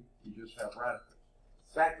work too. You just have radicals.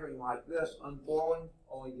 Factoring like this, unfolding,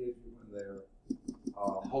 only gives you when they're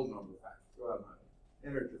whole number factors,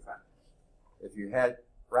 integer factors. If you had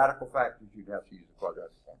radical factors, you'd have to use a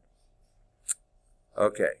quadratic formula.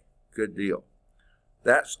 Okay, good deal.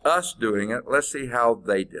 That's us doing it. Let's see how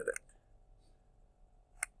they did it.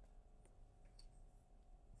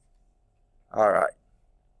 All right.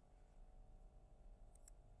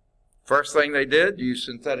 First thing they did, use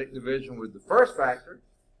synthetic division with the first factor.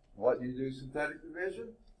 What do you do synthetic division?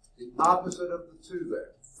 The opposite of the 2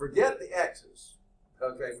 there. Forget the x's,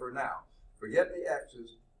 okay, for now. Forget the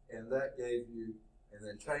x's, and that gave you, and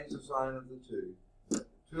then change the sign of the 2.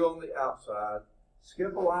 2 on the outside,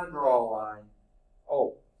 skip a line, draw a line.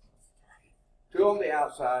 Oh, 2 on the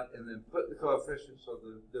outside, and then put the coefficients of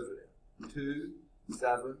the dividend. 2,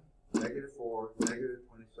 7, negative 4, negative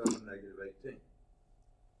 27, negative 18.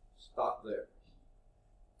 Stop there.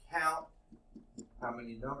 Count how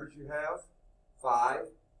many numbers you have. 5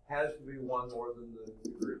 has to be one more than the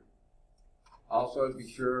degree. Also, be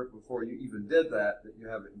sure before you even did that you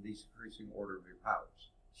have it in decreasing order of your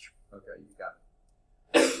powers. Okay, you got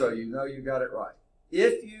it. So you know you got it right.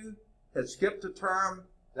 If you had skipped a term,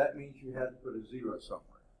 that means you had to put a 0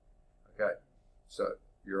 somewhere. Okay, so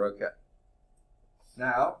you're okay.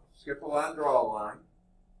 Now, skip a line, draw a line,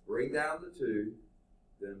 bring down the 2,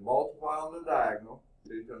 then multiply on the diagonal.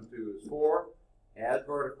 2 times 2 is 4. Add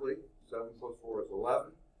vertically. 7 plus 4 is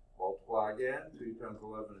 11. Multiply again. 2 times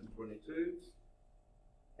 11 is 22.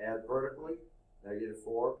 Add vertically. Negative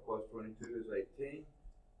 4 plus 22 is 18.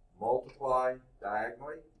 Multiply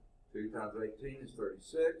diagonally. 2 times 18 is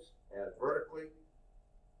 36. Add vertically.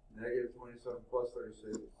 Negative 27 plus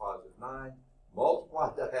 36 is positive 9. Multiply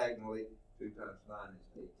diagonally. 2 times 9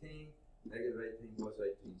 is 18. Negative 18 plus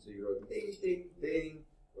 18 is 0. Ding, ding, ding.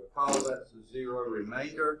 Because that's a 0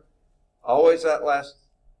 remainder. Always that last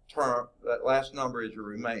term, that last number is your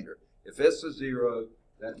remainder. If it's a 0,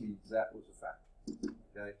 that means that was a factor.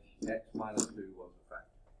 Okay? X minus 2 was a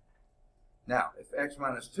factor. Now, if x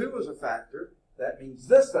minus 2 was a factor, that means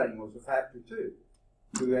this thing was a factor too.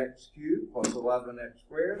 2x cubed plus 11x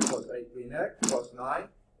squared plus 18x plus 9.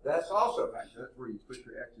 That's also a factor. That's where you put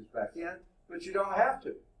your x's back in, but you don't have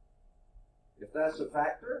to. If that's a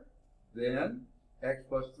factor, then x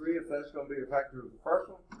plus 3, if that's going to be a factor of the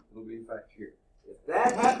first one, it'll be a factor here. If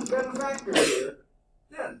that hadn't been a factor here,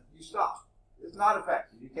 then you stop. It's not a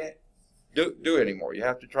factor. You can't do anymore. You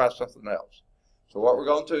have to try something else. So what we're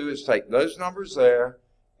going to do is take those numbers there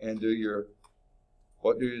and do your,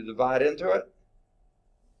 what do you divide into it?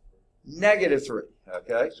 Negative 3.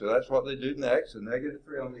 Okay, so that's what they do next. A negative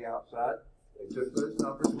 3 on the outside. They took those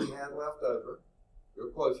numbers we had left over, your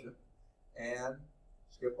quotient, and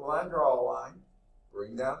skip a line, draw a line,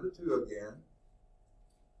 bring down the 2 again,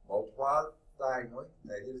 multiply diagonally.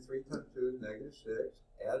 Negative 3 times 2 is negative 6.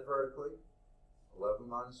 Add vertically. 11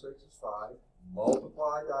 minus 6 is 5.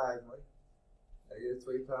 Multiply diagonally. Negative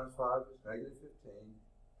 3 times 5 is negative 15.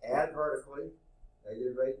 Add vertically.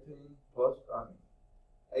 Negative 18 plus,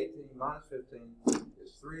 18 minus 15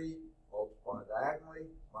 is 3. Multiply diagonally.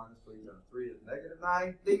 Minus 3 times 3 is negative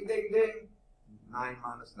 9. Ding, ding, ding. 9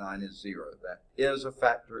 minus 9 is 0. That is a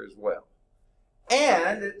factor as well.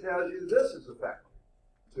 And it tells you this is a factor.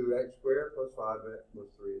 2x squared plus 5x plus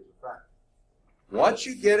 3 is a factor. Once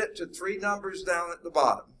you get it to 3 numbers down at the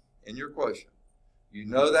bottom in your quotient, you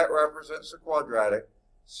know that represents a quadratic.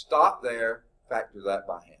 Stop there, factor that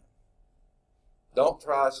by hand. Don't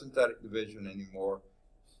try synthetic division anymore.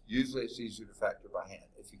 Usually it's easier to factor by hand.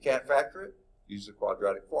 If you can't factor it, use the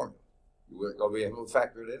quadratic formula. You weren't going to be able to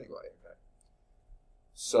factor it anyway. Okay?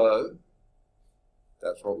 So,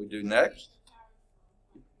 that's what we do next.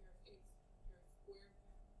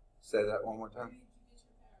 Say that one more time.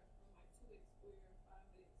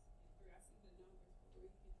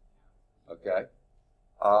 Okay.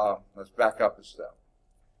 Let's back up a step.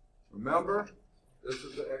 Remember, this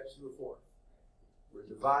is the x to the 4th. we're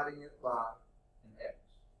dividing it by an x.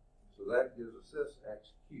 So that gives us this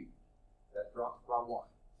x cubed. That drops by 1.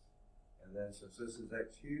 And then since this is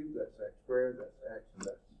x cubed, that's x squared, that's x, and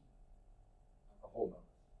that's a whole number.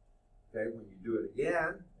 Okay, when you do it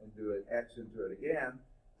again and do an x into it again,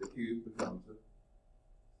 the cube becomes a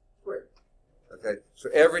square. Okay, so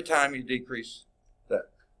every time you decrease that.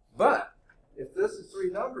 But if this is 3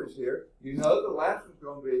 numbers here, you know the last one's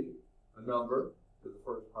going to be a number to the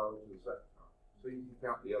first power to the second power. So you can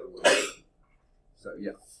count the other way. So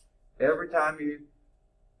yeah, every time you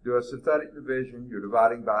do a synthetic division, you're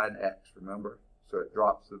dividing by an x, remember? So it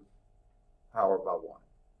drops the power by 1.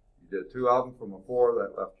 You did 2 of them from a 4,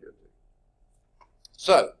 that left you a 2.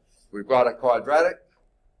 So we've got a quadratic,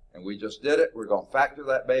 and we just did it. We're going to factor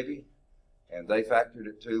that baby, and they factored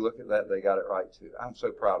it too. Look at that. They got it right too. I'm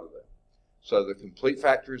so proud of them. So the complete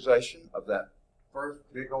factorization of that first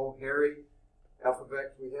big old hairy f of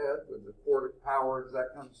x we had with the quarter powers,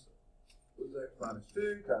 that kind of stuff. Was x minus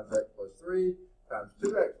 2 times x plus 3 times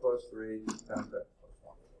 2x plus 3 times x plus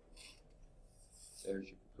 1. There's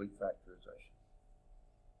your complete factorization.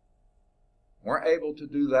 Weren't able to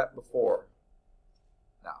do that before.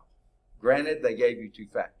 Now, granted, they gave you 2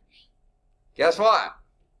 factors. Guess what?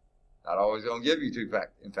 Not always going to give you 2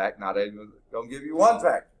 factors. In fact, not even going to give you 1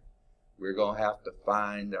 factor. We're going to have to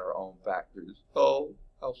find our own factors. Oh,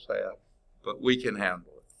 how sad. But we can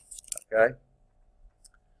handle it. Okay?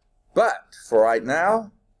 But for right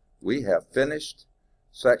now, we have finished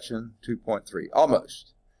section 2.3.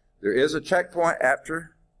 Almost. There is a checkpoint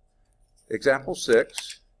after example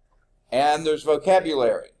 6. And there's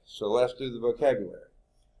vocabulary. So let's do the vocabulary.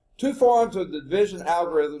 2 forms of the division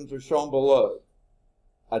algorithms are shown below.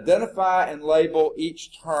 Identify and label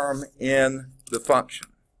each term in the function.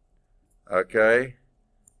 Okay?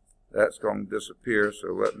 That's going to disappear,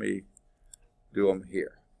 so let me do them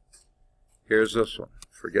here. Here's this one.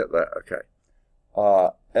 Forget that. Okay.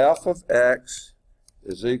 F of x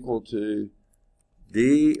is equal to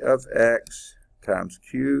d of x times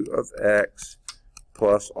q of x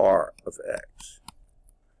plus r of x.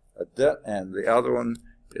 And the other one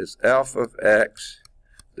is f of x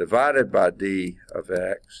divided by d of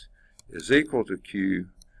x is equal to q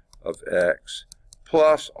of x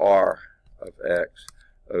plus r of x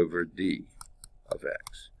over d of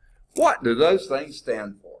x. What do those things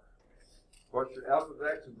stand for? What's your f of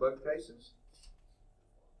x in both cases?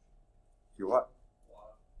 Your what?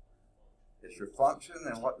 It's your function,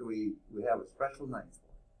 and what do we have a special name for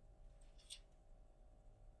it?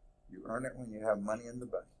 You earn it when you have money in the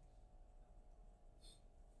bank.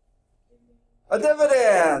 A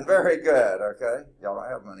dividend! Very good, okay? Y'all don't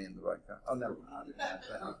have money in the bank. Oh, never mind.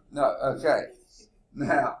 No, okay.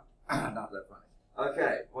 Now, not that funny.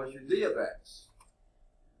 Okay, what's your d of x?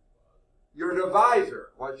 Your divisor.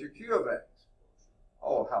 What's your q of x?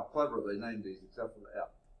 Oh, how clever they named these, except for the f.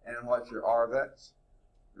 And what's your r of x?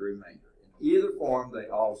 The remainder. In either form, they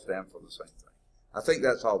all stand for the same thing. I think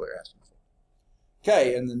that's all they're asking for.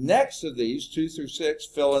 Okay, and the next of these, 2 through 6,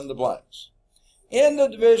 fill in the blanks. In the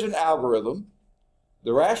division algorithm,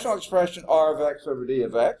 the rational expression r of x over d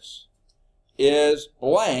of x is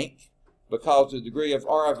blank because the degree of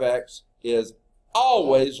r of x is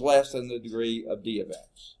always less than the degree of d of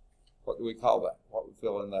x. What do we call that? What would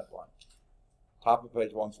fill in that blank? Top of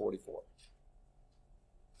page 144.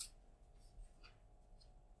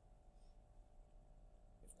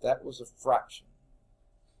 If that was a fraction,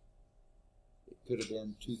 it could have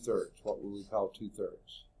been 2/3. What would we call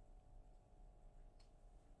 2/3?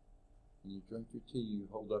 When you drink your tea, you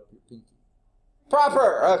hold up your pinky.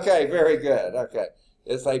 Proper! Okay, very good. Okay.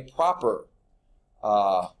 It's a proper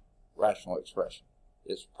rational expression.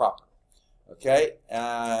 It's proper. Okay,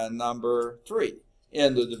 and number 3.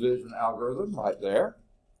 In the division algorithm, right there,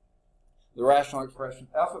 the rational expression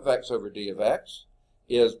f of x over d of x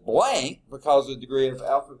is blank because the degree of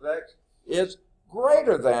f of x is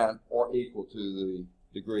greater than or equal to the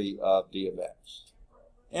degree of d of x.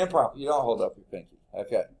 Improper. You don't hold up your pinky.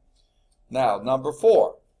 Okay. Now, number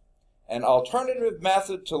 4. An alternative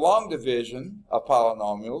method to long division of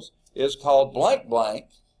polynomials is called blank blank,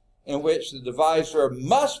 in which the divisor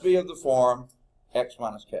must be of the form x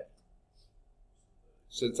minus k.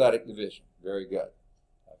 Synthetic division. Very good.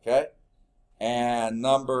 Okay? And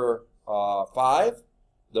number 5,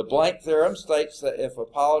 the blank theorem states that if a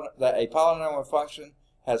polynomial function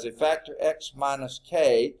has a factor x minus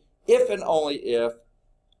k, if and only if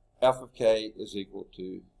f of k is equal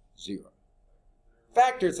to 0.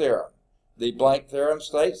 Factor theorem. The blank theorem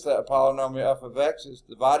states that a polynomial f of x is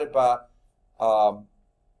divided by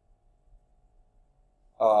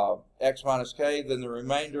x minus k, then the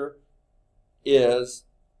remainder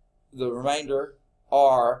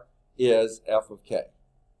R is f of k.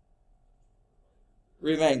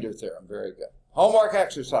 Remainder theorem, very good. Homework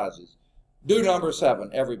exercises. Do number 7,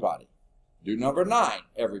 everybody. Do number 9,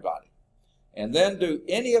 everybody. And then do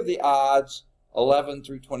any of the odds 11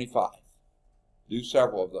 through 25. Do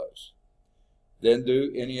several of those. Then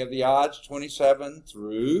do any of the odds 27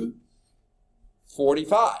 through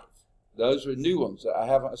 45. Those are new ones that I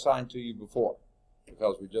haven't assigned to you before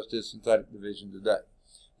because we just did synthetic division today.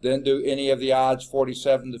 Then do any of the odds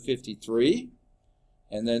 47 to 53.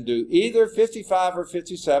 And then do either 55 or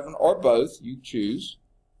 57 or both. You choose.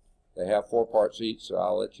 They have 4 parts each, so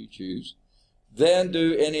I'll let you choose. Then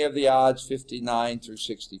do any of the odds 59 through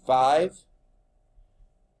 65.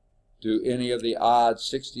 Do any of the odds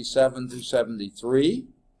 67 through 73.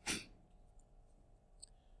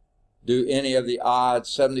 Do any of the odds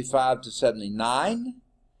 75 to 79.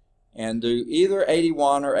 And do either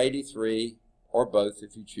 81 or 83 or both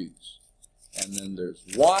if you choose. And then there's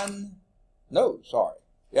one, no, sorry.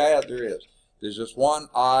 Yeah, there is. There's just one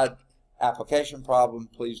odd application problem.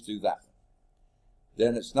 Please do that one.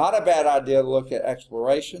 Then it's not a bad idea to look at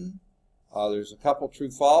exploration. There's a couple true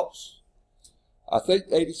false. I think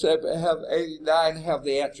 87 have 89 have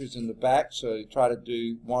the answers in the back, so try to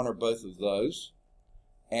do one or both of those.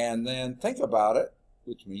 And then think about it,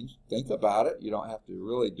 which means think about it. You don't have to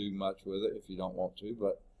really do much with it if you don't want to,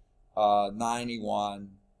 but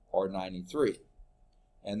 91 or 93.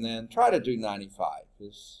 And then try to do 95.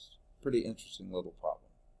 It's a pretty interesting little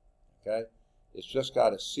problem. Okay? It's just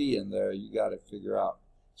got a C in there. You got to figure out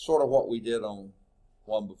sort of what we did on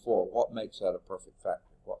one before. What makes that a perfect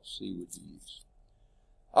factor? What C would you use?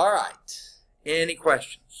 All right. Any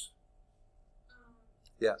questions?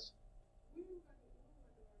 Yes?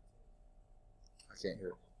 I can't hear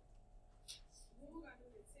it.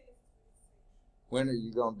 When are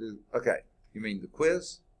you going to do? Okay. You mean the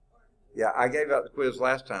quiz? Yeah, I gave out the quiz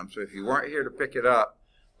last time, so if you weren't here to pick it up,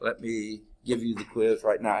 let me give you the quiz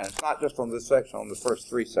right now. And it's not just on this section, on the first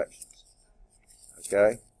 3 sections,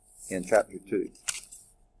 okay, in Chapter 2.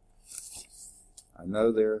 I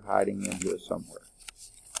know they're hiding in here somewhere.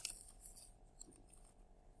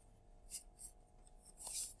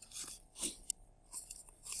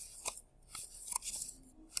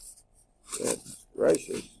 Goodness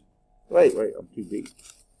gracious. Wait, I'm too deep.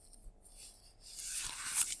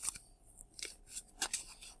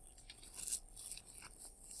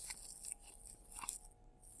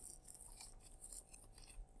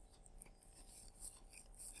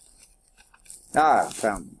 Ah, I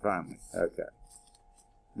found them finally. Okay.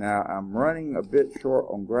 Now, I'm running a bit short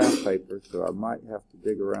on graph paper, so I might have to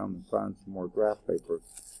dig around and find some more graph paper.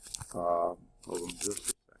 Hold on just a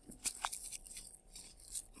second.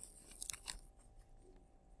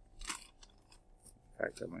 In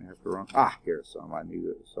fact, I might have to run. Ah, here's some. I knew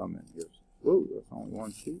there was some in here. Whoa, that's only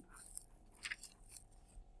one sheet.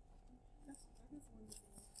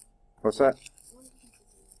 What's that?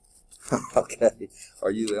 Okay.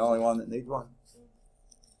 Are you the only one that needs one?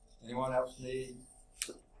 Anyone else need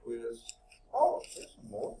quiz? Oh, there's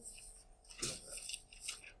some more.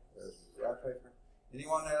 There's graph paper.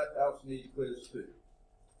 Anyone else need quiz 2?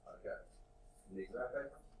 Okay. You need graph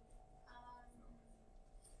paper?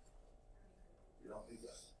 You don't need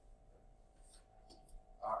that.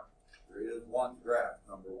 All right. There is one graph,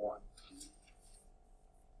 number 1.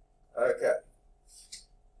 Okay.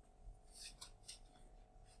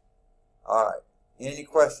 All right. Any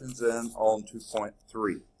questions then on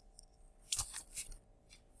 2.3?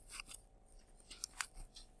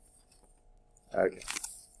 Okay.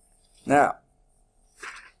 Now,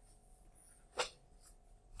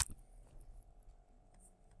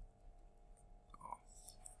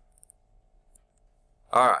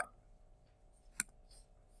 all right.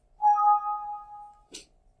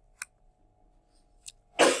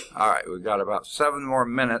 All right, we've got about 7 more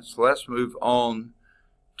minutes. Let's move on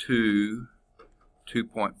to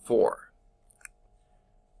 2.4.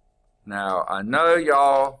 Now, I know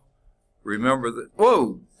y'all remember that.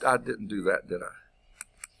 Whoa, I didn't do that, did I?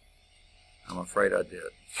 I'm afraid I did.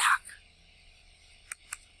 Yuck.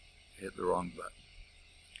 Hit the wrong button.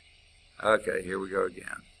 Okay, here we go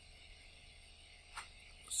again.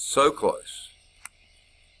 So close.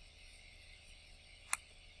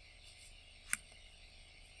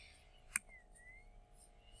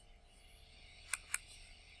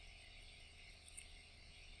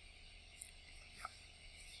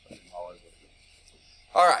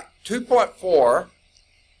 All right, 2.4,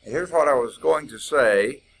 here's what I was going to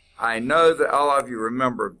say. I know that all of you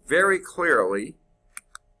remember very clearly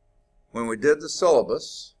when we did the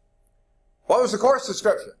syllabus. What was the course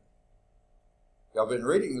description? Y'all been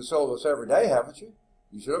reading the syllabus every day, haven't you?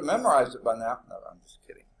 You should have memorized it by now. No, I'm just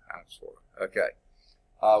kidding. I'm sort of. Okay.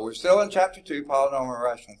 We're still in Chapter 2, Polynomial and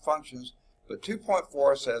Rational Functions, but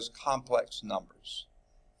 2.4 says complex numbers.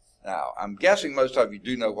 Now, I'm guessing most of you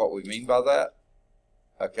do know what we mean by that.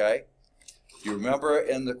 Okay. Do you remember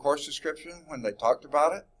in the course description when they talked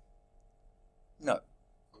about it? No.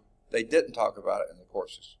 They didn't talk about it in the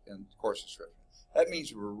course description. That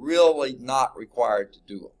means we're really not required to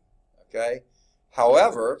do them. Okay?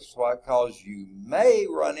 However, that's why, because you may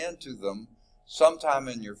run into them sometime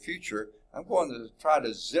in your future, I'm going to try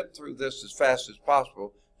to zip through this as fast as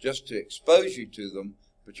possible just to expose you to them,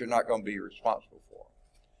 but you're not going to be responsible for them.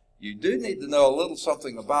 You do need to know a little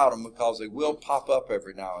something about them because they will pop up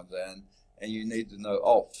every now and then, and you need to know,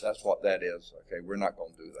 oh, that's what that is. Okay, we're not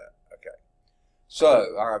going to do that. Okay.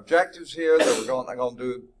 So our objectives here that we're not going to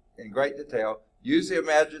do in great detail: use the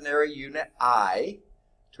imaginary unit I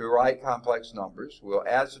to write complex numbers. We'll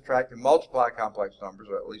add, subtract, and multiply complex numbers,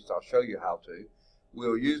 or at least I'll show you how to.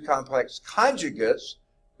 We'll use complex conjugates,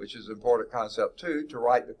 which is an important concept too, to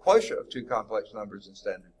write the quotient of two complex numbers in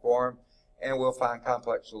standard form. And we'll find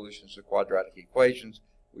complex solutions to quadratic equations.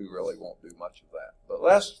 We really won't do much of that. But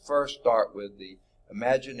let's first start with the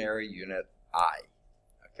imaginary unit I.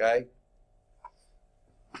 Okay?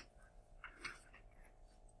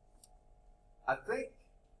 I think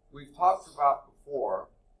we've talked about before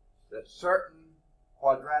that certain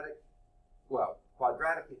quadratic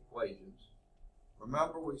equations,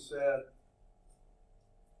 remember we said,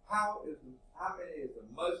 how many is the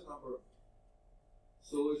most number of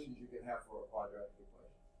solutions you can have for a quadratic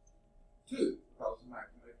equation? 2, because the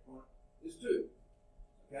maximum exponent is 2.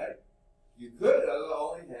 Okay? You could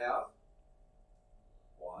only have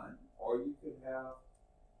 1, or you could have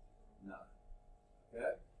none.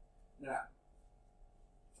 Okay? Now,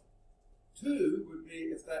 2 would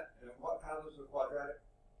be if that, how does a quadratic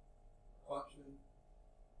function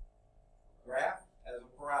graph? As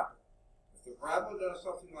a parabola. If the parabola does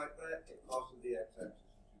something like that, it crosses the x-axis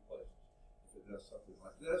in 2 places. If it does something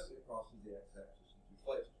like this, it crosses the x-axis in 2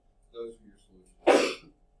 places. Those are your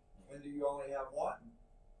solutions. When do you only have 1?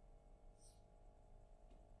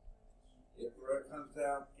 If it comes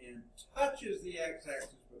down and touches the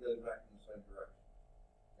x-axis but goes back in the same direction.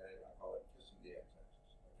 Okay, I call it kissing the x-axis.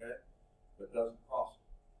 Okay? But doesn't cross it.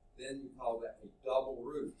 Then you call that a double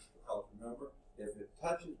root, because remember, if it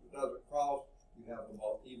touches but doesn't cross, you have an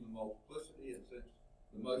even multiplicity, and since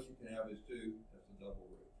the most you can have is 2, that's a double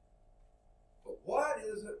root. But what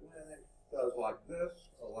is it when it does like this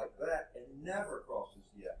or like that and never crosses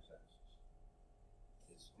the x-axis?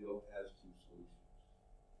 It still has 2 solutions.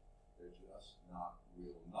 They're just not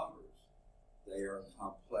real numbers. They are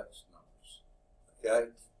complex numbers. Okay?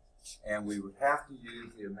 And we would have to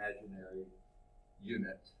use the imaginary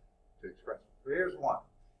unit to express it. So here's 1.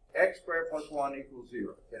 X squared plus 1 equals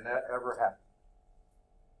 0. Can that ever happen?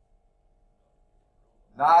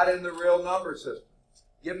 Not in the real number system.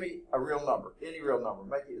 Give me a real number, any real number.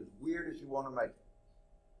 Make it as weird as you want to make it.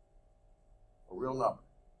 A real number.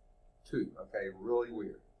 2. Okay, really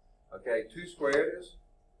weird. Okay, 2 squared is,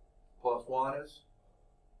 plus 1 is.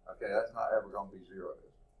 Okay, that's not ever going to be 0, is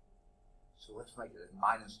it? So let's make it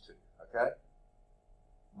minus 2, okay?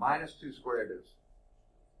 Minus 2 squared is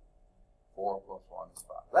 4 plus 1 is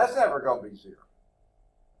 5. That's never going to be 0,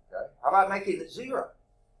 okay? How about making it 0?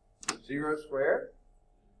 0 squared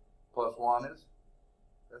plus 1 is,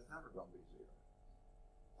 that's never going to be 0.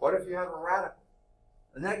 What if you have a radical,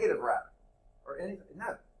 a negative radical, or anything?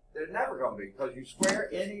 No, they're never going to be, because you square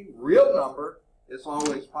any real number, it's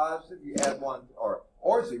always positive. You add 1, or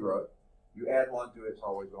 0. You add 1 to it, it's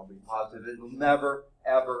always going to be positive. It will never,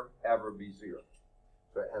 ever, ever be 0.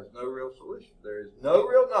 So it has no real solution. There is no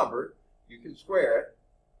real number. You can square it,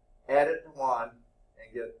 add it to 1,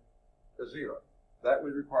 and get a 0. That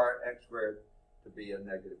would require x squared to be a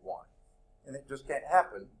negative 1. And it just can't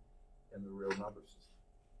happen in the real number system.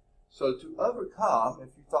 So to overcome,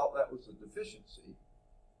 if you thought that was a deficiency,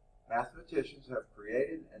 mathematicians have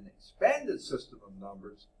created an expanded system of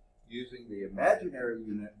numbers using the imaginary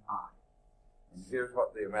unit I. And here's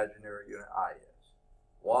what the imaginary unit I is.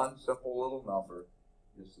 One simple little number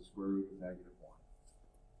is the square root of negative 1,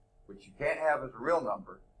 which you can't have as a real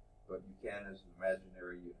number, but you can as an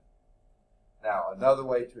imaginary unit. Now, another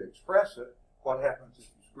way to express it, what happens if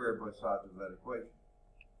you square both sides of that equation?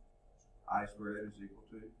 I squared is equal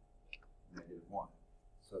to negative 1.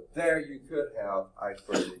 So there you could have I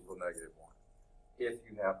squared equal negative 1 if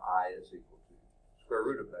you have I is equal to square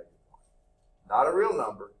root of negative 1. Not a real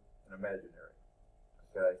number, an imaginary.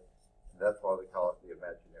 Okay? And that's why they call it the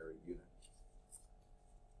imaginary unit.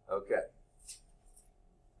 Okay.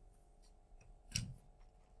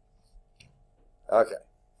 Okay.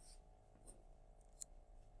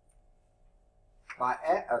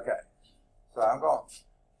 Okay. So I'm going to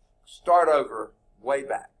start over way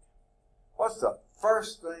back. What's the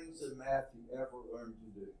first things in math you ever learned to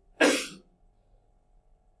do?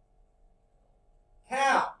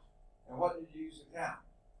 Count. And what did you use to count?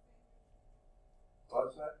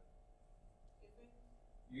 What's that?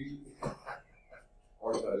 You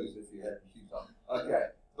or toes if you had to choose something. Okay.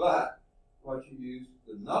 But what you used,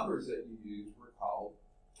 the numbers that you used were called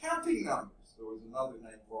counting numbers. There was another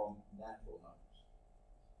name for them, natural numbers.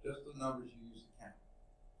 Just the numbers you used to count.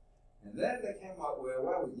 And then they came up with,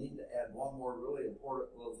 well, we need to add one more really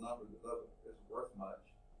important little number that isn't worth much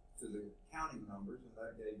to the counting numbers, and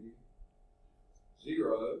that gave you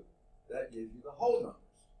 0. That gives you the whole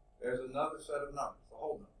numbers. There's another set of numbers, the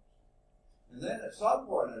whole numbers. And then at some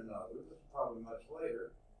point or another, this is probably much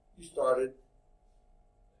later, you started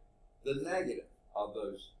the negative of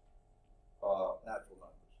those natural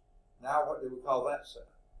numbers. Now, what do we call that set?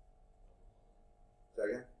 Say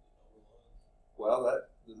again? Well,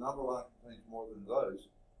 the number line contains more than those.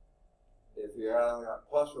 If you're only got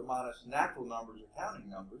plus or minus natural numbers or counting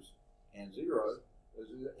numbers, and 0,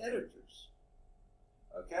 those are the integers.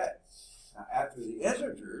 Okay. Now, after the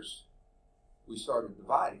integers, we started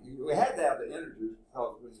dividing. We had to have the integers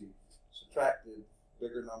because when you subtracted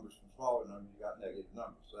bigger numbers from smaller numbers, you got negative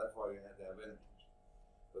numbers. So that's why we had to have integers.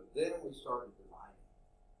 But then we started dividing.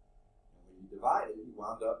 And when you divided, you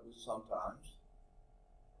wound up with sometimes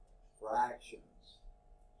fractions.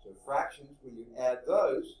 So fractions, when you add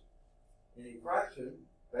those, any fraction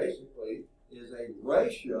basically is a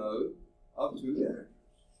ratio of 2 integers,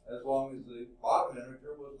 as long as the bottom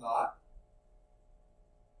integer was not,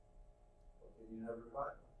 what can you never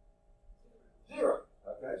divide by? 0.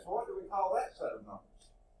 Okay, so what do we call that set of numbers?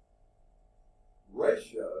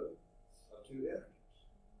 Ratio of 2 integers.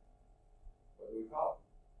 What do we call it?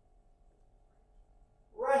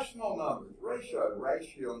 Rational numbers. Rational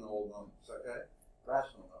numbers, okay?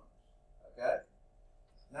 Rational numbers, okay?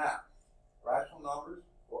 Now, rational numbers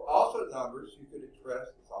were also numbers you could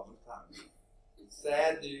express, it's almost time. It's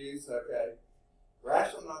sad news, okay?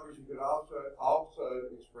 Rational numbers you could also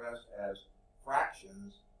express as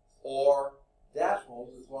fractions or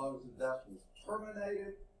decimals, as long as the decimal is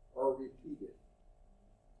terminated or repeated.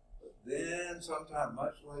 But then, sometime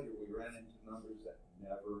much later, we ran into numbers that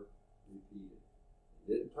never repeated.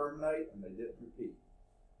 They didn't terminate and they didn't repeat.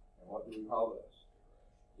 And what do we call those?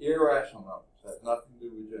 Irrational numbers. Has nothing to do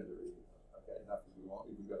with gender either. Okay, nothing. We won't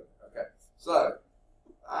even go there. Okay, so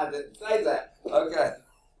I didn't say that. Okay,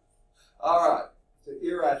 all right. So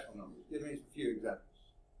irrational numbers. Give me a few examples.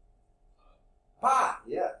 Pi.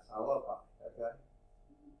 Yes, I love pi. Okay.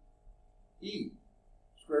 E.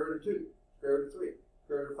 Square root of 2. Square root of 3.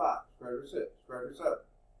 Square root of 5. Square root of 6. Square root of 7.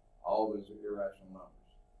 All those are irrational numbers.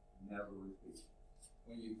 Never repeat.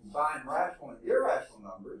 When you combine rational and irrational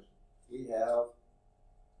numbers, we have,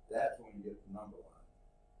 that's when you get the number line.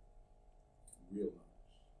 Real numbers.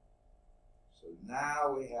 So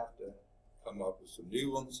now we have to come up with some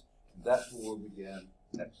new ones, and that's where we'll begin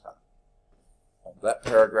next time. On that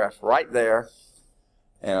paragraph right there,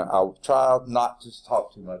 and I'll try not to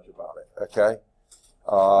talk too much about it, okay?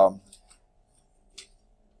 We'll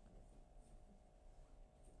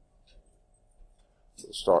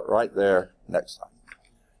start right there next time.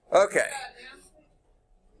 Okay.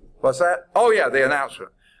 What's that? Oh, yeah, the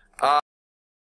announcement.